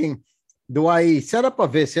was thinking, do I set up a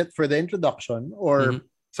visit for the introduction or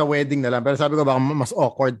sa wedding na lang? Pero sabi ko, baka mas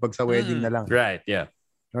awkward pag sa wedding na lang. Right, yeah.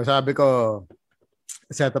 So sabi ko,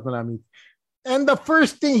 set up na namin. And the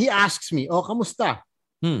first thing he asks me, kamusta?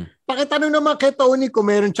 Pakitanong naman kay Tony kung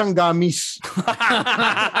meron siyang gamis.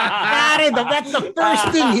 Pare, that's the first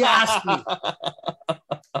thing he asked me.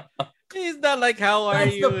 He's not like, how are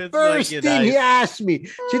That's you? The first thing he asked me.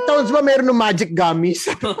 Si Tones ba meron ng magic gummies?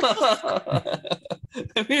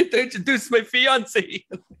 I'm here to introduce my fiancé.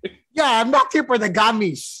 Yeah, I'm not here for the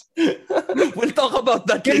gummies. We'll talk about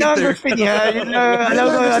that later. Yun ang gusto niya. Alam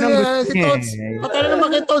ko anong gusto niya. Patala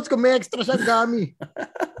naman kay Tones kung may extra siyang gummy.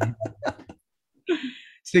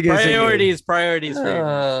 Priorities for you.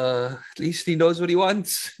 At least he knows what he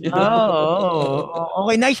wants. You know? Oh,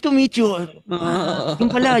 okay. Nice to meet you. Yung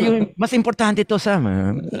pala, yung mas importante to, Sam.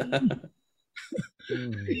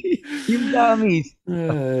 Yung dummies.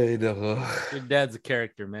 Ay, nako. Your dad's a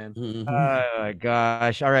character, man. Oh my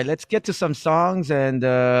gosh. All right, let's get to some songs and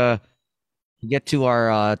get to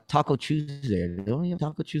our Taco Tuesday. Don't you have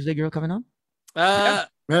Taco Tuesday girl coming on?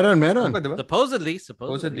 Meron. Supposedly.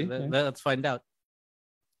 Yeah. Let's find out.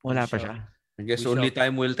 Wala pa siya. I guess only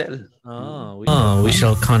time will tell. We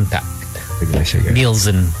shall contact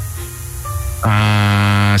Nielsen.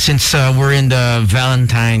 Since we're in the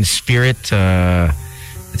Valentine spirit,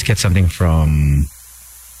 let's get something from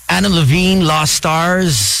Anna Levine, Lost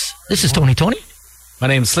Stars. This is Tony. My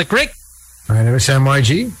name's Slick Rick. My name is Sam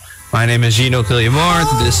RG. My name is Gino Killiamore.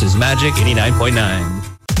 This is Magic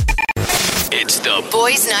 89.9. It's the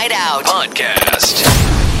Boys Night Out podcast.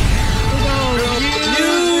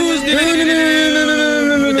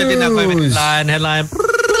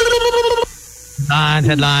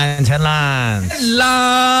 Headline.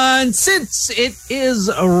 Since it is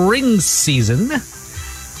ring season,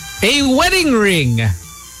 a wedding ring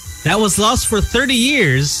that was lost for 30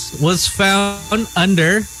 years was found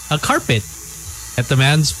under a carpet at the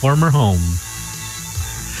man's former home.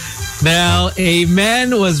 Now, a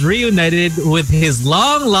man was reunited with his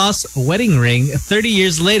long-lost wedding ring 30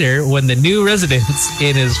 years later when the new residents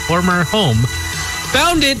in his former home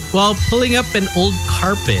found it while pulling up an old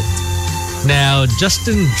carpet. Now,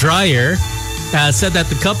 Justin Dreyer said that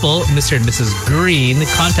the couple, Mr. and Mrs. Green,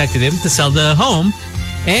 contacted him to sell the home.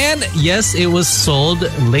 And yes, it was sold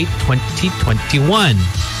late 2021.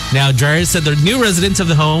 Now, Dreyer said the new residents of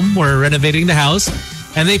the home were renovating the house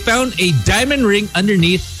and they found a diamond ring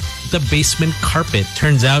underneath the basement carpet.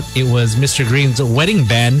 Turns out it was Mr. Green's wedding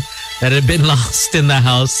band that had been lost in the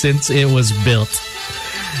house since it was built.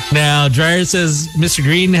 Now, Dreyer says Mr.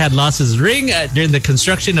 Green had lost his ring during the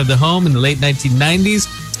construction of the home in the late 1990s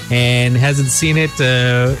and hasn't seen it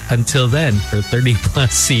until then for 30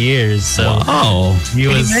 plus years. So, wow. He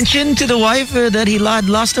mentioned to the wife that he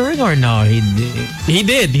lost the ring or no? He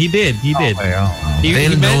did.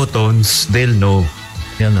 They'll know, Tones. They'll know.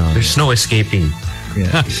 There's no escaping.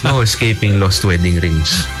 Yeah. There's no escaping lost wedding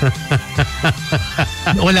rings.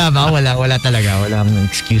 Wala talaga. Walang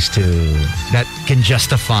excuse to that can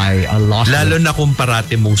justify a lost. Lalo na kung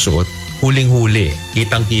parate mong suot, huling-huli,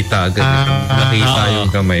 kitang-kita agad. Nakita yung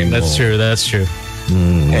kamay mo. That's true.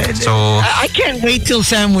 So I can't wait till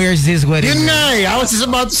Sam wears this wedding. Yun nga I was just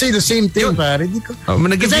about to say the same thing, pare. I'm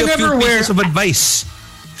gonna give you a few pieces of advice.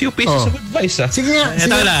 Sige nga.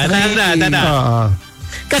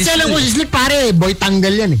 Kasi alam ko si Slick, pare, boy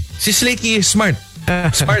tanggal yan eh. Si Slicky is smart.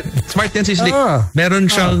 Smart yan si Slick. Meron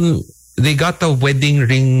siyang, they got a wedding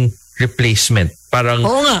ring replacement. Parang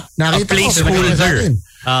a placeholder.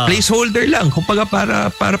 Placeholder lang. Kumbaga para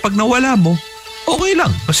pag nawala mo, okay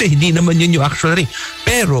lang. Kasi hindi naman yun yung actual ring.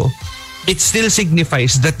 Pero, it still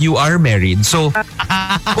signifies that you are married. So,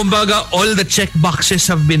 kumbaga, all the check boxes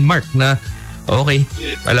have been marked na okay.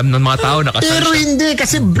 Alam ng mga tao na kasal. Pero hindi,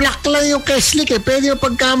 kasi black lang yung kay Slick eh. Pwede yung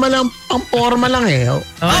pagkamalang pang forma lang eh.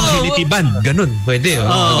 Agility band, ganun. Pwede.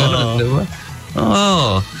 Ganun, diba?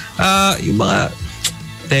 Yung mga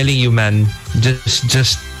telling you, man,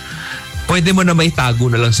 just pwede mo na may tago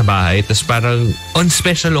na lang sa bahay. Tapos parang on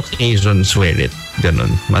special occasions wear it.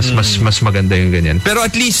 Ganun. Mas maganda yung ganyan. Pero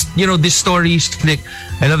at least, this story is Slick.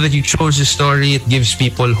 I love that you chose this story. It gives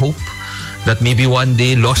people hope that maybe one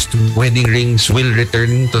day lost wedding rings will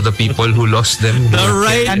return to the people who lost them. The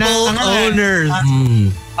rightful owners.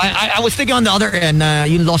 I was thinking on the other end,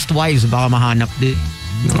 yung lost wives, baka mahanap din.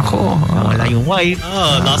 Ako. Wala yung wife.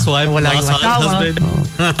 Lost wife, wala yung husband.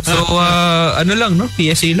 So, ano lang, no?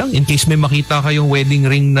 PSA lang. In case may makita kayong wedding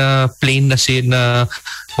ring na plain na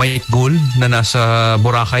white gold na nasa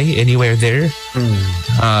Boracay, anywhere there,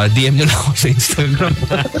 DM nyo lang ako sa Instagram.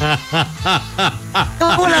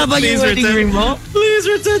 Wala ba yung wedding ring mo? Please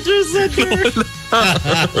return your sender.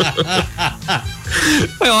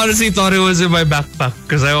 I honestly thought it was in my backpack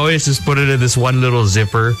because I always just put it in this one little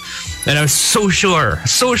zipper. And I was so sure.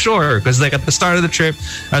 Because like at the start of the trip,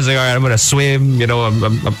 I was like, all right, I'm going to swim.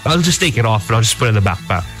 I'll just take it off and I'll just put it in the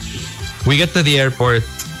backpack. We get to the airport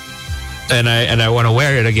and I want to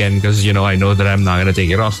wear it again because, I know that I'm not going to take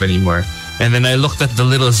it off anymore. And then I looked at the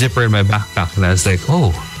little zipper in my backpack and I was like,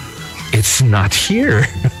 oh, it's not here.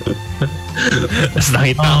 Tapos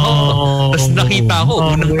nakita ko.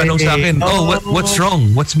 Unang tanong sa akin, what's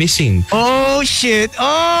wrong? What's missing? Oh, shit.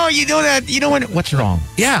 Oh, you know that. You know what? What's wrong?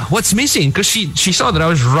 Yeah, what's missing? Because she saw that I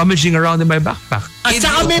was rummaging around in my backpack. At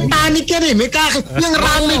saka may panic ka rin. Yung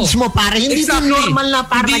rummage mo, pare. Hindi exactly. Normal na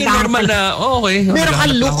para hindi normal na, okay. Meron ka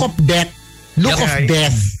look of death. Look of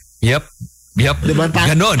death. Yep. Diba?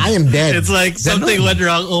 Ganon. I am dead. It's like something went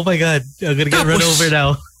wrong. Oh my God. I'm gonna get run over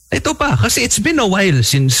now. Ito pa. Kasi it's been a while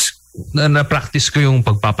since na-practice ko yung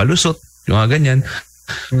pagpapalusot. Yung mga ganyan.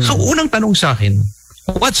 So, unang tanong sa akin,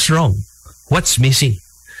 what's wrong? What's missing?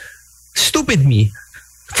 Stupid me.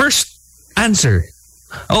 First answer,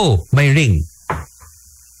 oh, my ring.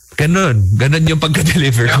 Ganon yung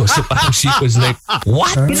pagka-deliver ko. So parang she was like,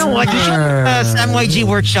 what? You know what? You should Sam YG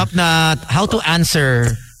workshop na how to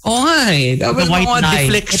answer the white lie.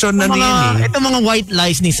 Deflection na niyan. Ito mga white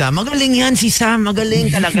lies ni Sam. Magaling yan si Sam.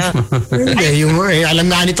 Magaling talaga. Hindi, alam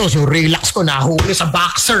nga nito, yung relax ko nahuli sa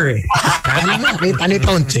boxer eh. Nakita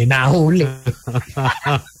nito, nahuli.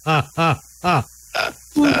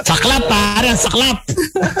 Saklap, pare. Saklap.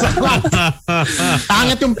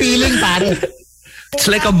 Pangit yung feeling, pare. It's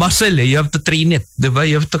like a muscle eh. You have to train it. Diba?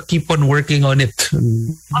 You have to keep on working on it.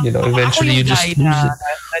 You know, eventually you just lose it.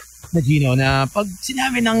 Na Gino, na pag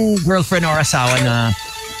sinabi ng girlfriend or asawa na,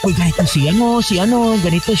 uy, ganito si ano,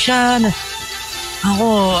 ganito siya.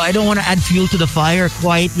 Ako, I don't want to add fuel to the fire.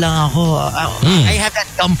 Quiet lang ako. I have that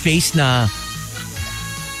dumb face na,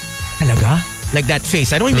 talaga? Like that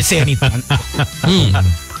face. I don't even say anything.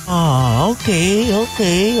 Oh, okay.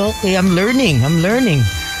 I'm learning.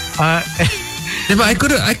 Diba, I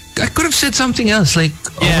could have said something else like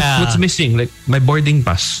what's missing, like my boarding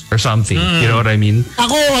pass or something. You know what I mean?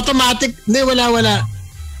 Ako automatic, wala.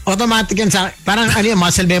 Automatic yan sa parang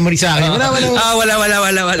muscle memory sa akin. Wala.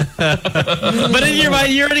 But in your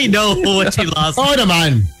mind, you already know what you lost. Oh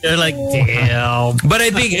naman. You're like, damn. But I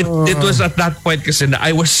think it was at that point kasi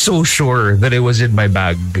I was so sure that it was in my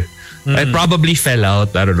bag. I probably fell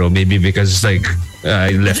out. I don't know, maybe because like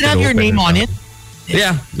I left it open. Did it have your name on it?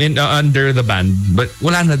 Yeah, under the band, but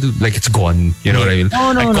wala na, dude. Like it's gone. You know what I mean?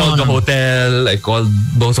 I called the hotel. I called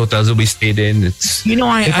both hotels that we stayed in.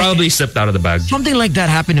 It probably slipped out of the bag. Something like that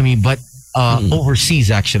happened to me, but overseas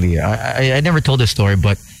actually. I never told this story,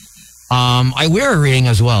 but I wear a ring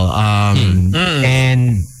as well.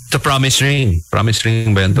 And the promise ring ba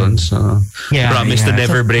yan, Tons? Promise to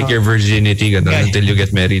never break your virginity until you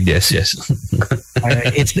get married. Yes.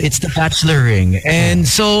 It's the bachelor ring. And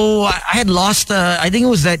so I had lost, I think it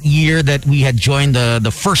was that year that we had joined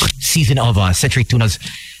the first season of Century Tuna's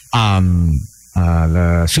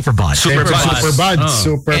the Super Buds.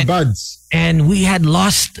 Super Buds. And we had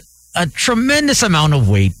lost a tremendous amount of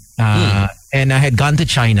weight. And I had gone to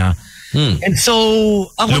China. And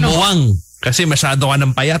so lumuwang. Kasi masyado ka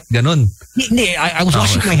ng payat, ganun. I was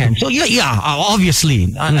washing my hands. So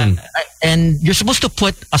obviously. And you're supposed to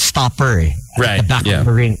put a stopper at the back of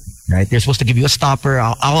the ring. Right? They're supposed to give you a stopper.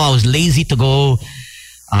 I was lazy to go.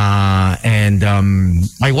 And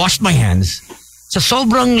I washed my hands. Sa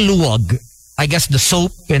sobrang luwag, I guess the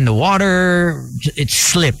soap and the water, it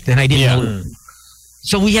slipped and I didn't know.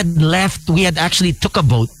 So we had actually took a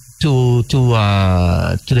boat to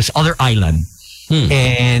this other island.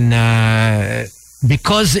 And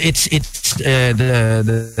because it's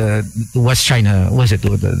the West China, was it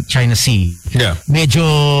the China Sea? Yeah.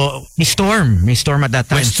 Medyo may storm at that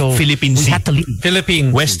time. West so Philippine we Sea. had to leave.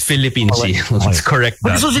 West Philippine Sea. Let's correct that.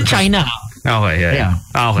 But this was in China. Okay, yeah.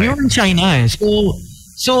 Okay. We were in China.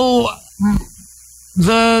 So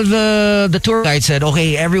the tour guide said,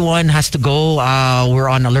 okay, everyone has to go. We're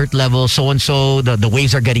on alert level. So and so. The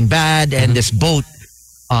waves are getting bad, and this boat.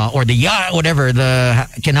 Or the yacht, whatever,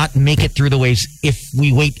 cannot make it through the waves if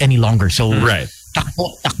we wait any longer. So,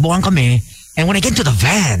 takbuhan kami. And when I get to the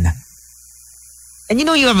van, and you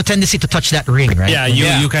have a tendency to touch that ring, right? Yeah,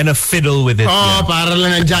 you kind of fiddle with it. Oh, para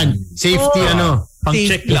lang nandyan. Safety,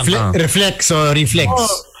 pang-check lang. Reflex.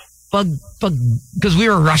 Because we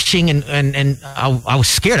were rushing and I was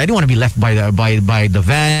scared. I didn't want to be left by the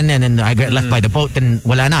van, and then I got left by the boat. Then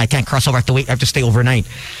wala na, I can't cross over. I have to stay overnight.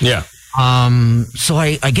 Yeah. So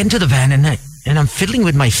I get into the van and I'm fiddling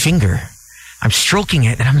with my finger. I'm stroking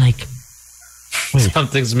it and I'm like, wait,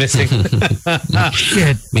 something's missing.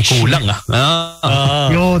 Shit. May kulang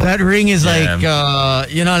Yo, that ring is like,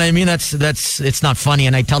 you know what I mean? It's not funny.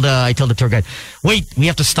 And I tell the tour guide, wait, we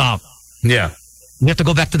have to stop. Yeah. We have to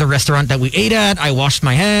go back to the restaurant that we ate at. I washed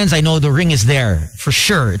my hands. I know the ring is there for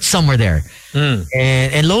sure. It's somewhere there.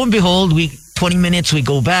 And lo and behold, 20 minutes, we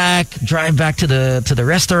go back, drive back to the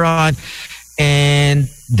restaurant, and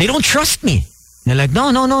they don't trust me. They're like, no.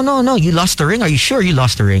 You lost the ring. Are you sure you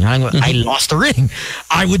lost the ring? I go, I lost the ring.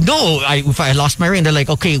 I would know if I lost my ring. They're like,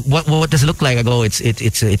 okay, what does it look like? I go, it's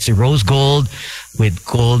a rose gold with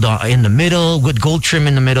gold in the middle, with gold trim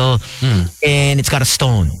in the middle, and it's got a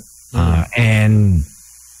stone. And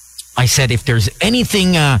I said, if there's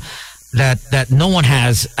anything that no one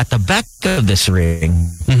has at the back of this ring,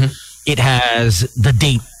 it has the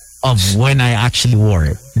date of when I actually wore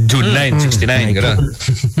it. June 9, 69.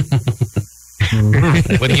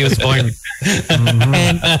 When he was born.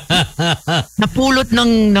 And napulot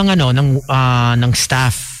ng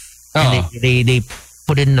staff. And they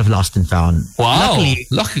put it in the lost and found. Wow.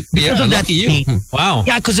 Lucky you. Date, wow.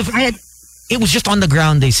 Yeah, because if I had, it was just on the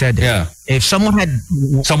ground, they said. Yeah. If someone had...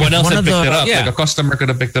 Someone else had picked it up. Like a customer could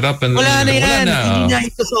have picked it up. And wala na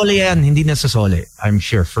yan. Hindi na sasoli. I'm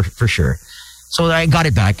sure, for sure. So I got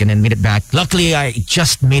it back and then made it back. Luckily, I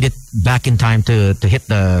just made it back in time to hit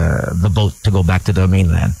the boat to go back to the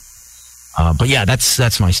mainland. But yeah,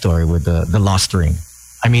 that's my story with the lost ring.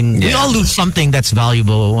 I mean, we all lose something that's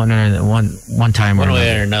valuable one time or one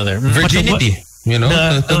way or another. Virginity.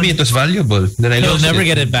 To me it was valuable. Then You'll never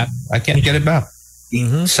get it back. I can't get it back.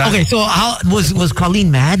 Okay, so how was Colleen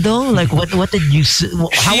mad though? Like what did you?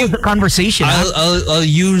 How was the conversation? I'll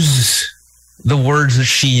use the words that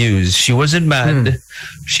she used. She wasn't mad.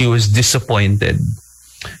 She was disappointed.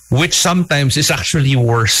 Which sometimes is actually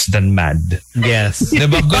worse than mad. Yes.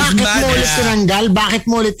 Diba? Bakit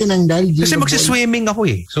mo ulit tinanggal? Kasi magsiswimming ako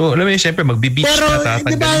eh. So, alam mo yun, syempre, magbe-beach pero, ka.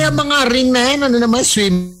 Pero, di ba yung mga ring na yan,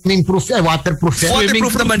 swimming proof, waterproof yan?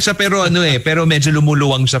 Waterproof naman siya, pero pero medyo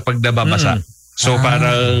lumuluwang siya pag nababasa. So,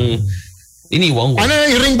 parang, iniwang ko. Ano,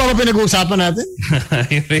 yung ring pa ba pinag-uusapan natin?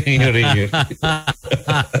 yung ring.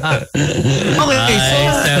 Okay, so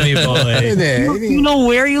Sammy boy. You know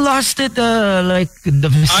where you lost it? Like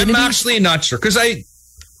the vicinity? I'm actually not sure because I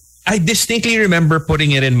distinctly remember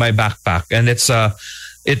putting it in my backpack, and it's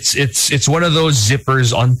one of those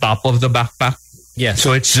zippers on top of the backpack. Yes.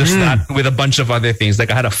 So it's just that with a bunch of other things.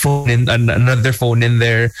 Like I had a phone another phone in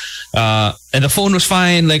there, and the phone was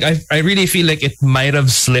fine. Like I really feel like it might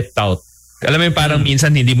have slipped out. Alam mo yung parang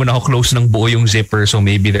minsan hindi mo na ako close ng buo yung zipper, so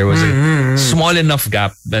maybe there was a small enough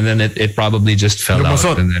gap and then it probably just fell out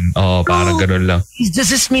and then parang ganun lang. Does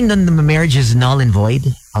this mean that the marriage is null and void?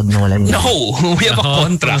 No, we have a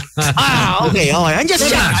contract. Okay. I'm just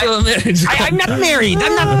I'm not married.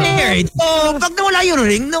 Oh, pag nawala yung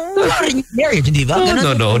ring, wala ring marriage, hindi ba?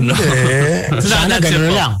 No. Sana ganun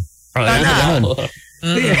lang.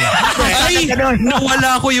 Ay,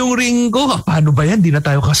 nawala ko yung ring ko. Paano ba yan? Di na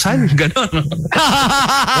tayo kasal. Ganon.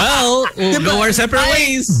 Well, we'll go our separate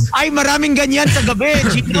ways. Ay, maraming ganyan sa gabi.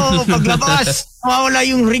 Chino, paglabas, mawala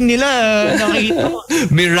yung ring nila.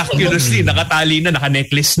 Miraculously, nakatali na,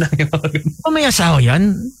 naka-necklace na. May asawa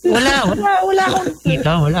yan? Wala akong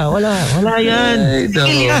kita. Wala yan.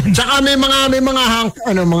 Tsaka may mga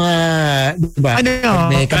diba?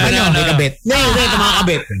 May kabit. May mga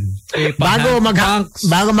kabit. Bago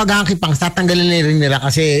maghangki pang tatanggalin na rin nila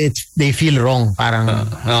kasi they feel wrong. Parang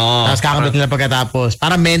tapos kakabit nila pagkatapos.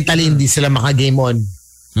 Parang mentally hindi sila maka-game on.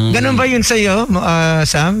 Ganun ba yun sa'yo,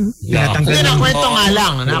 Sam? Hindi, nakwento nga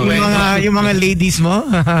lang. Yung mga ladies mo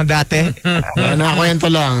dati? Nakwento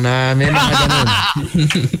lang na may mga ganun.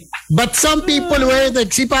 But some people wear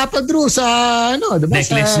like si Papa Drew sa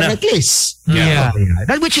necklace. Yeah.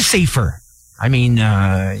 That which is safer. I mean,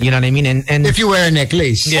 you know what I mean? And if you wear a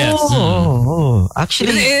necklace. Yes.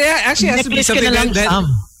 Actually, it actually has to be something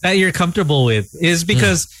that you're comfortable with. Is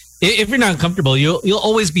because if you're not comfortable, you'll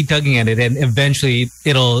always be tugging at it, and eventually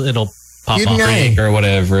it'll pop off or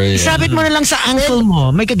whatever. Yeah. Sabit mo na lang sa ankle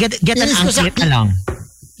mo. May get an anklet na lang.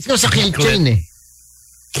 Ito sa keychain eh.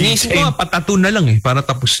 Kinisip ko, patattoo na lang eh. Para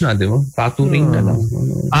tapos na, di ba? Tattoo ring na lang.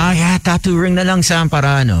 Tattoo ring na lang, Sam,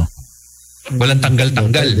 para ano. Walang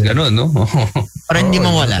tanggal-tanggal. Ganon, no? Para hindi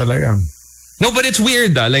mawala. No, but it's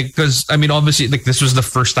weird, like, because, I mean, obviously, like, this was the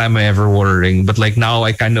first time I ever wore a ring, but, like, now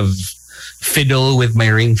I kind of fiddle with my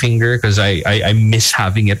ring finger because I miss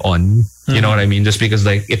having it on. You know what I mean? Just because,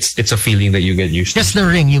 like, it's a feeling that you get used to. Just the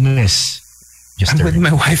ring you miss. I'm with my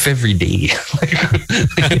wife every day.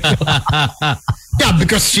 Yeah,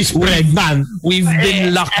 because she's pregnant. We've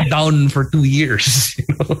been locked down for 2 years,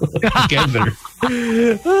 together.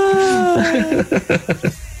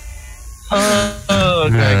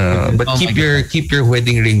 But keep your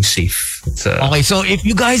wedding ring safe. Okay, so if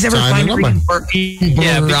you guys ever find a ring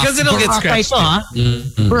because it'll get scratched.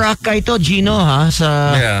 Boracay ito, Gino, ha?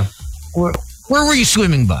 Where were you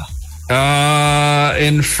swimming ba?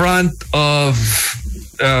 In front of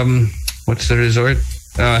what's the resort?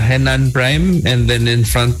 Henan Prime, and then in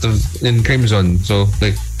Crimson. So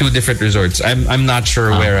like 2 different resorts. I'm not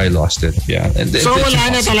sure where I lost it. Yeah. And so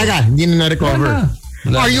wala na talaga. Hindi na recover.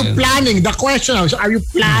 Are you planning? The question is, are you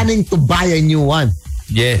planning to buy a new one?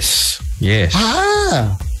 Yes.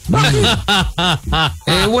 Wala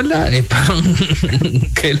parang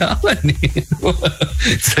kailangan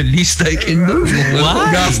It's the least I can do. Why?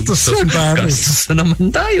 Gastos naman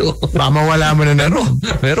tayo. Mawala mo na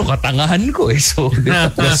Pero katangahan ko so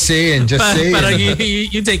just saying. Parang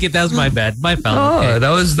you take it as my bad. My fault. Okay.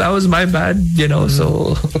 That was my bad,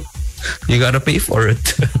 so you gotta pay for it.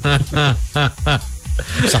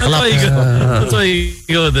 That's why you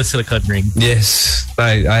go with the silicone ring. Yes,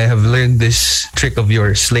 I have learned this trick of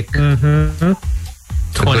yours, Slick. $20.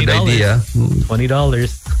 Good idea. $20.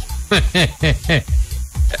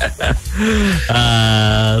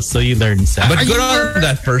 So you learned, Sam. But good on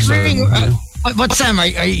that person. But Sam,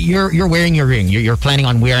 you're wearing your ring. You're planning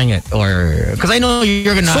on wearing it, or because I know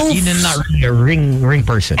you're not really a ring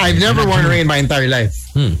person. I've never worn a ring in my entire life.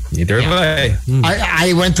 Neither have I.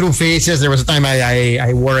 I went through phases. There was a time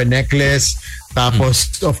I wore a necklace.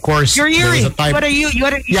 Tapos, of course, your earring. I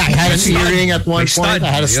had an earring at one point. I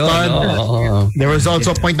had a stud. There was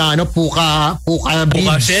also a point na puka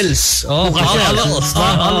beads. Shells. All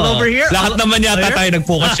over here. Lahat naman yata tayo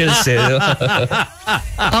nagpuka shells.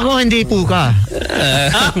 Ako hindi puka.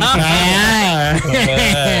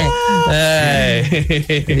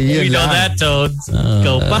 We know that, Toads.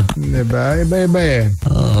 Go pa. Iba.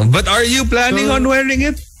 But are you planning on wearing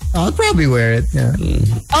it? I'll probably wear it. Yeah.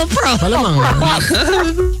 Malamang.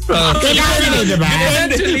 Kailangan diba?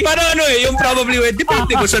 Parang yung probably wear.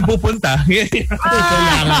 Depende kung saan pupunta.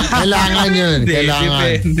 Kailangan yun.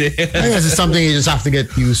 Depende. I guess it's something you just have to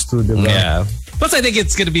get used to. Diba? Yeah. Plus, I think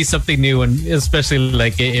it's going to be something new, and especially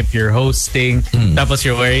like if you're hosting, tapos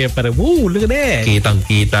you're wearing it, parang, woo, look at that.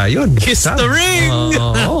 Kitang-kita yun. Kiss the ring!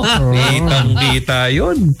 Kitang-kita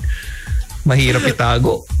yun. Mahirap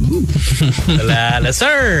itago. Lala,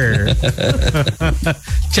 sir.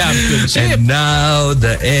 Championship. And now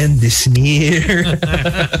the end is near.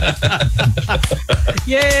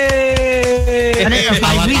 Yay!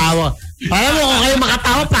 Tawa-tawa. Parang mo kung kayo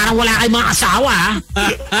makatawa, parang wala kayong mga asawa.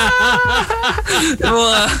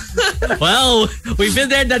 Well, we've been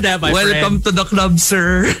there, done that, my friend. Welcome to the club,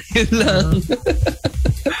 sir. Yun lang.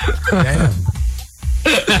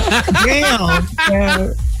 Damn.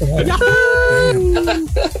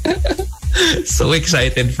 So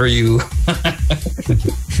excited for you.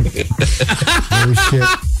 Oh shit.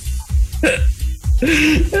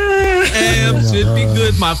 Should be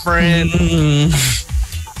good, my friend.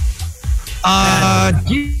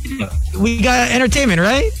 We got entertainment,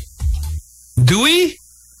 right? Do we?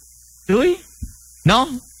 No?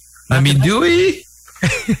 I mean, do we?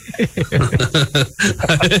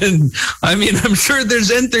 I mean, I'm sure there's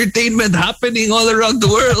entertainment happening all around the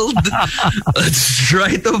world. Let's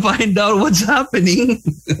try to find out what's happening.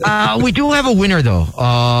 We do have a winner though.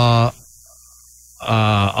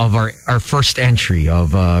 Of our first entry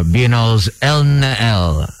of BNL's El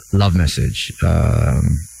Nael love message. I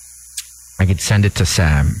could send it to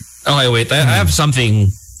Sam. Okay, wait. I have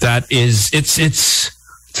something that is it's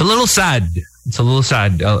a little sad. It's a little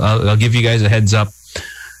sad. I'll give you guys a heads up.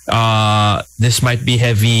 This might be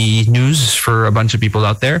heavy news for a bunch of people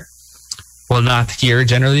out there. Well, not here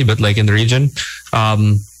generally, but like in the region.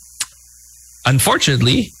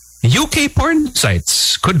 Unfortunately, UK porn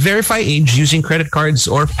sites could verify age using credit cards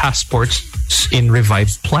or passports in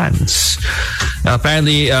revived plans.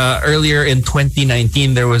 Apparently, earlier in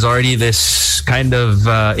 2019, there was already this kind of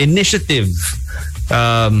initiative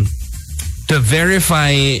to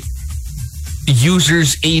verify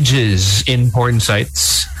users' ages in porn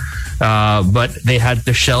sites. But they had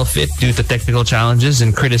to shelf it due to technical challenges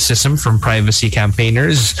and criticism from privacy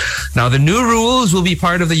campaigners. Now, the new rules will be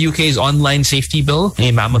part of the UK's online safety bill,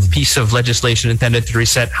 a mammoth piece of legislation intended to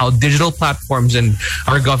reset how digital platforms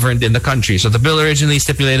are governed in the country. So the bill originally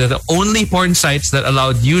stipulated that only porn sites that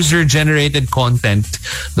allowed user-generated content,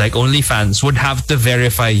 like OnlyFans, would have to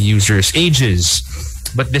verify users' ages.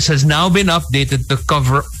 But this has now been updated to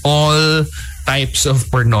cover all types of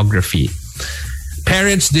pornography.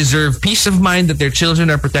 Parents deserve peace of mind that their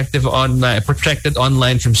children are protected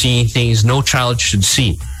online from seeing things no child should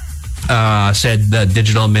see, said the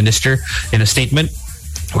digital minister in a statement.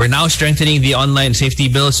 We're now strengthening the online safety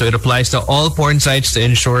bill so it applies to all porn sites to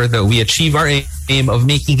ensure that we achieve our aim aim of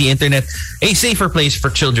making the internet a safer place for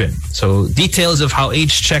children. So details of how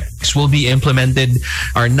age checks will be implemented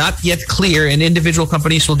are not yet clear, and individual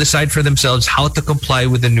companies will decide for themselves how to comply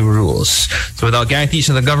with the new rules. So without guarantees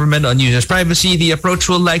from the government on users' privacy, the approach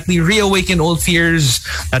will likely reawaken old fears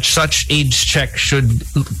that such age check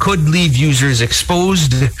could leave users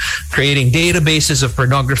exposed, creating databases of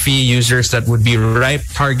pornography users that would be ripe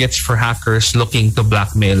targets for hackers looking to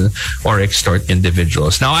blackmail or extort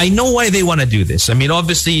individuals. Now, I know why they want to do this. I mean,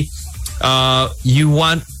 obviously, you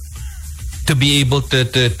want to be able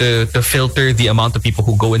to filter the amount of people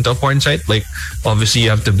who go into a porn site. Like, obviously, you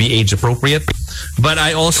have to be age appropriate. But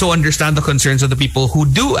I also understand the concerns of the people who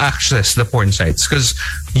do access the porn sites, because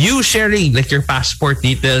you sharing like your passport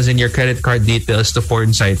details and your credit card details to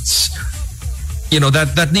porn sites, you know,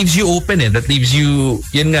 that leaves you open. That leaves you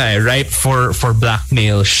ripe for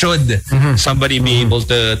blackmail should somebody be able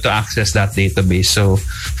to access that database. So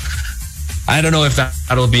I don't know if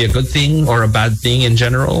that'll be a good thing or a bad thing in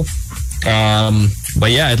general.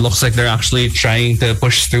 But yeah, it looks like they're actually trying to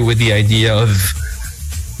push through with the idea of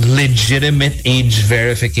legitimate age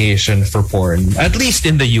verification for porn, at least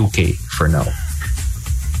in the UK for now.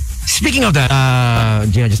 Speaking of that,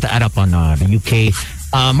 just to add up on the UK,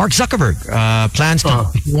 Mark Zuckerberg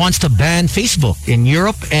wants to ban Facebook in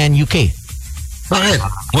Europe and UK.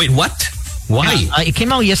 Wait, what? Why? It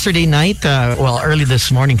came out yesterday night, early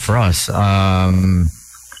this morning for us.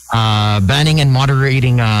 Banning and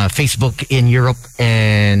moderating Facebook in Europe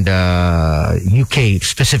and UK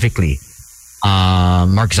specifically.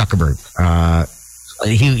 Mark Zuckerberg.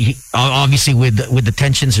 He obviously with the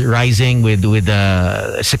tensions rising, with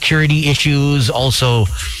security issues, also.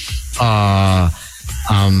 I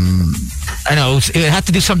know it had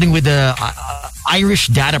to do something with the Irish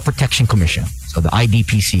Data Protection Commission, so the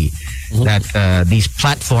IDPC. That these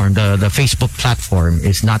platform, the Facebook platform,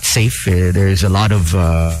 is not safe. There's a lot of,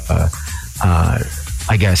 I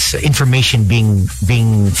guess, information being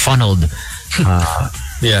funneled.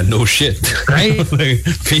 Yeah, no shit. Right? Like,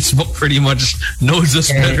 Facebook pretty much knows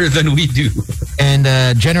us better than we do. And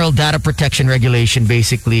General Data Protection Regulation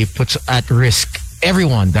basically puts at risk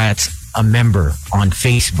everyone that's a member on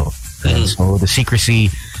Facebook. And so the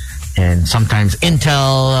secrecy and sometimes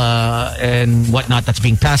intel and whatnot that's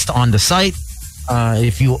being passed on the site.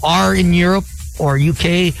 If you are in Europe or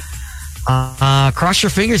UK, cross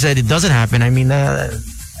your fingers that it doesn't happen. I mean,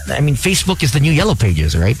 Facebook is the new Yellow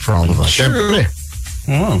Pages, right? For all of us. Sure.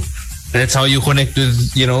 Oh. That's how you connect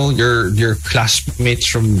with, your classmates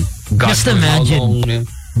from God Just knows imagine. how long.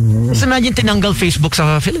 Just imagine tinanggal Facebook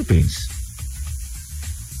sa Philippines.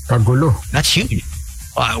 Kagulo. That's huge.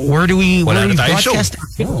 Where do we broadcast?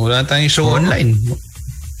 Wala tayong show online.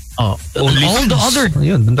 All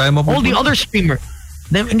the other streamer.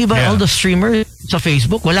 Hindi ba all the streamers sa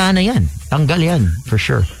Facebook, wala na yan. Tanggal yan, for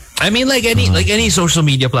sure. I mean, like any social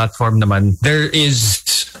media platform naman, there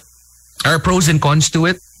are pros and cons to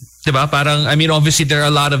it. Diba? Parang, I mean, obviously there are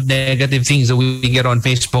a lot of negative things that we get on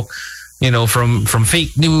Facebook, from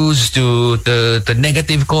fake news to the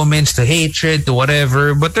negative comments to hatred to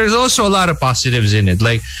whatever. But there's also a lot of positives in it.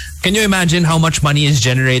 Like, can you imagine how much money is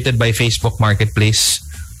generated by Facebook Marketplace?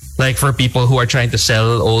 Like, for people who are trying to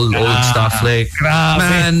sell old stuff. Like,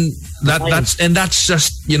 man, that's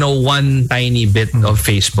just, one tiny bit of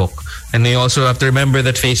Facebook. And they also have to remember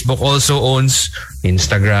that Facebook also owns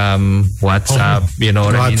Instagram, WhatsApp,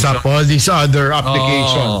 what I mean? WhatsApp, all these other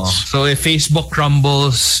applications. So if Facebook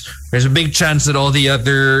crumbles, there's a big chance that all the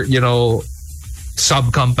other,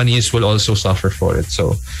 sub companies will also suffer for it.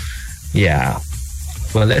 So, yeah.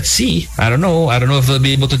 Well, let's see. I don't know if they'll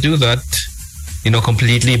be able to do that.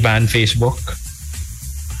 Completely ban Facebook.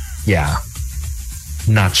 Yeah.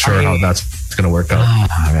 Not sure how that's going to work out.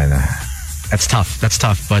 That's tough.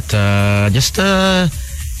 But just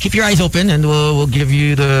keep your eyes open, and we'll give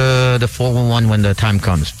you the 411 when the time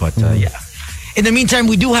comes. But yeah. In the meantime,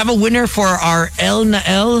 we do have a winner for our El na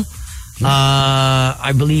El.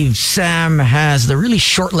 I believe Sam has the really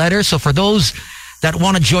short letter. So for those that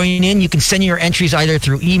want to join in, you can send your entries either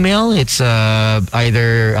through email. It's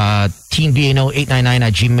either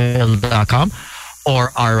teambno899@gmail.com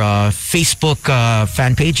or our Facebook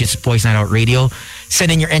fan page. It's Boys Night Out Radio.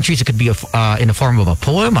 Send in your entries. It could be in the form of a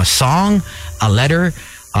poem, a song, a letter,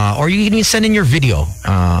 or you can even send in your video.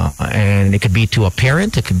 And it could be to a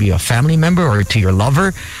parent, it could be a family member, or to your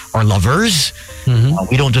lover or lovers.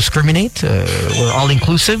 We don't discriminate. We're all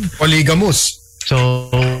inclusive. Polygamous. So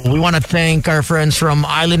we want to thank our friends from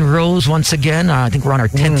Island Rose once again. I think we're on our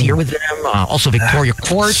 10th year with them. Also Victoria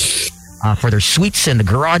Court for their suites and the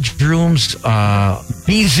garage rooms.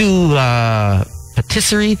 Bizu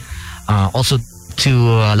Patisserie. Also to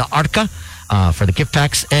La Arca for the gift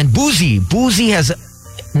packs. And Boozy has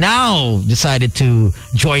now decided to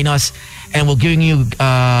join us, and we're giving you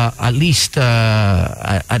at least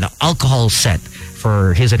an alcohol set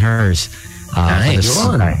for his and hers. Nice.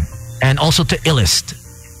 And also to Illest.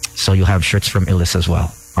 So you'll have shirts from Illest as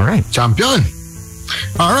well. All right. Champion.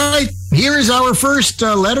 All right. Here is our first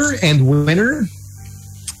letter and winner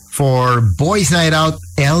for Boys Night Out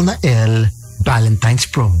El na El Valentine's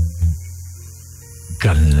Pro.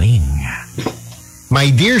 Galing. My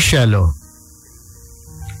dear Shelo,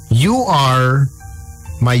 you are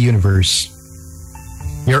my universe.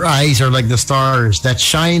 Your eyes are like the stars that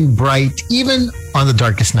shine bright even on the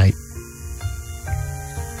darkest night.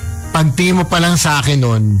 Pagtingin mo pa lang sa akin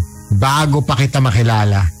nun, bago pa kita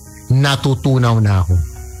makilala, natutunaw na ako.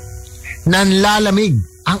 Nanlalamig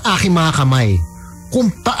ang aking mga kamay kung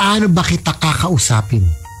paano ba kita kakausapin.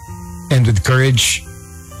 And with courage,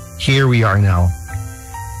 here we are now.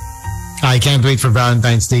 I can't wait for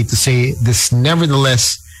Valentine's Day to say this.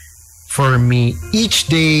 Nevertheless, for me, each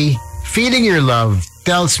day, feeling your love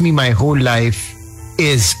tells me my whole life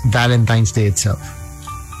is Valentine's Day itself.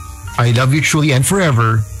 I love you truly and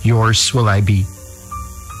forever. Yours will I be.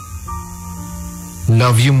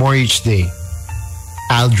 Love you more each day.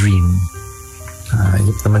 Aldrin.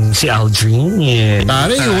 Ayop naman si Aldrin. Yeah.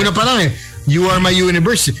 Pare, yung una pa lang eh. You are my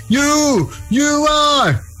universe. You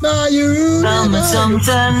are my universe.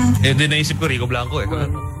 Hindi naisip ko Rico Blanco eh. Rico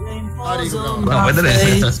Blanco.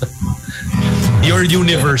 Your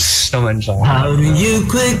universe naman siya. How do you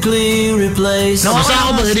quickly replace? No, basta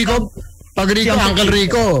ako pag Rico, Uncle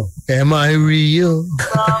Rico. Am I real?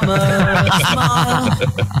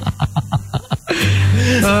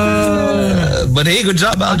 But hey, good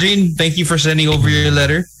job, Aldrin. Thank you for sending over your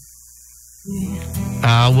letter.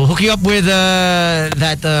 We'll hook you up with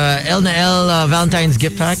that El na El Valentine's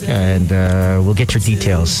gift pack, and we'll get your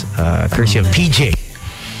details courtesy of PJ.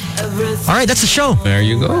 All right, that's the show. There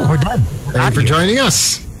you go. We're done. Thank you for joining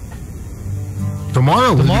us.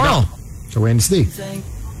 Tomorrow. So Wednesday.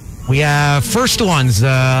 We have First Ones,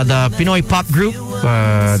 the Pinoy pop group,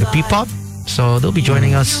 the P-pop. So they'll be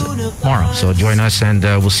joining us tomorrow. So join us, and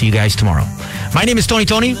we'll see you guys tomorrow. My name is Tony.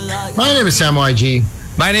 My name is Sam YG.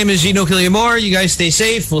 My name is Gino Killiamore. You guys stay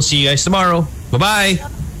safe. We'll see you guys tomorrow. Bye-bye.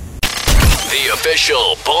 The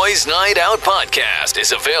official Boys Night Out podcast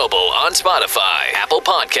is available on Spotify, Apple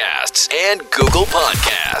Podcasts, and Google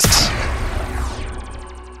Podcasts.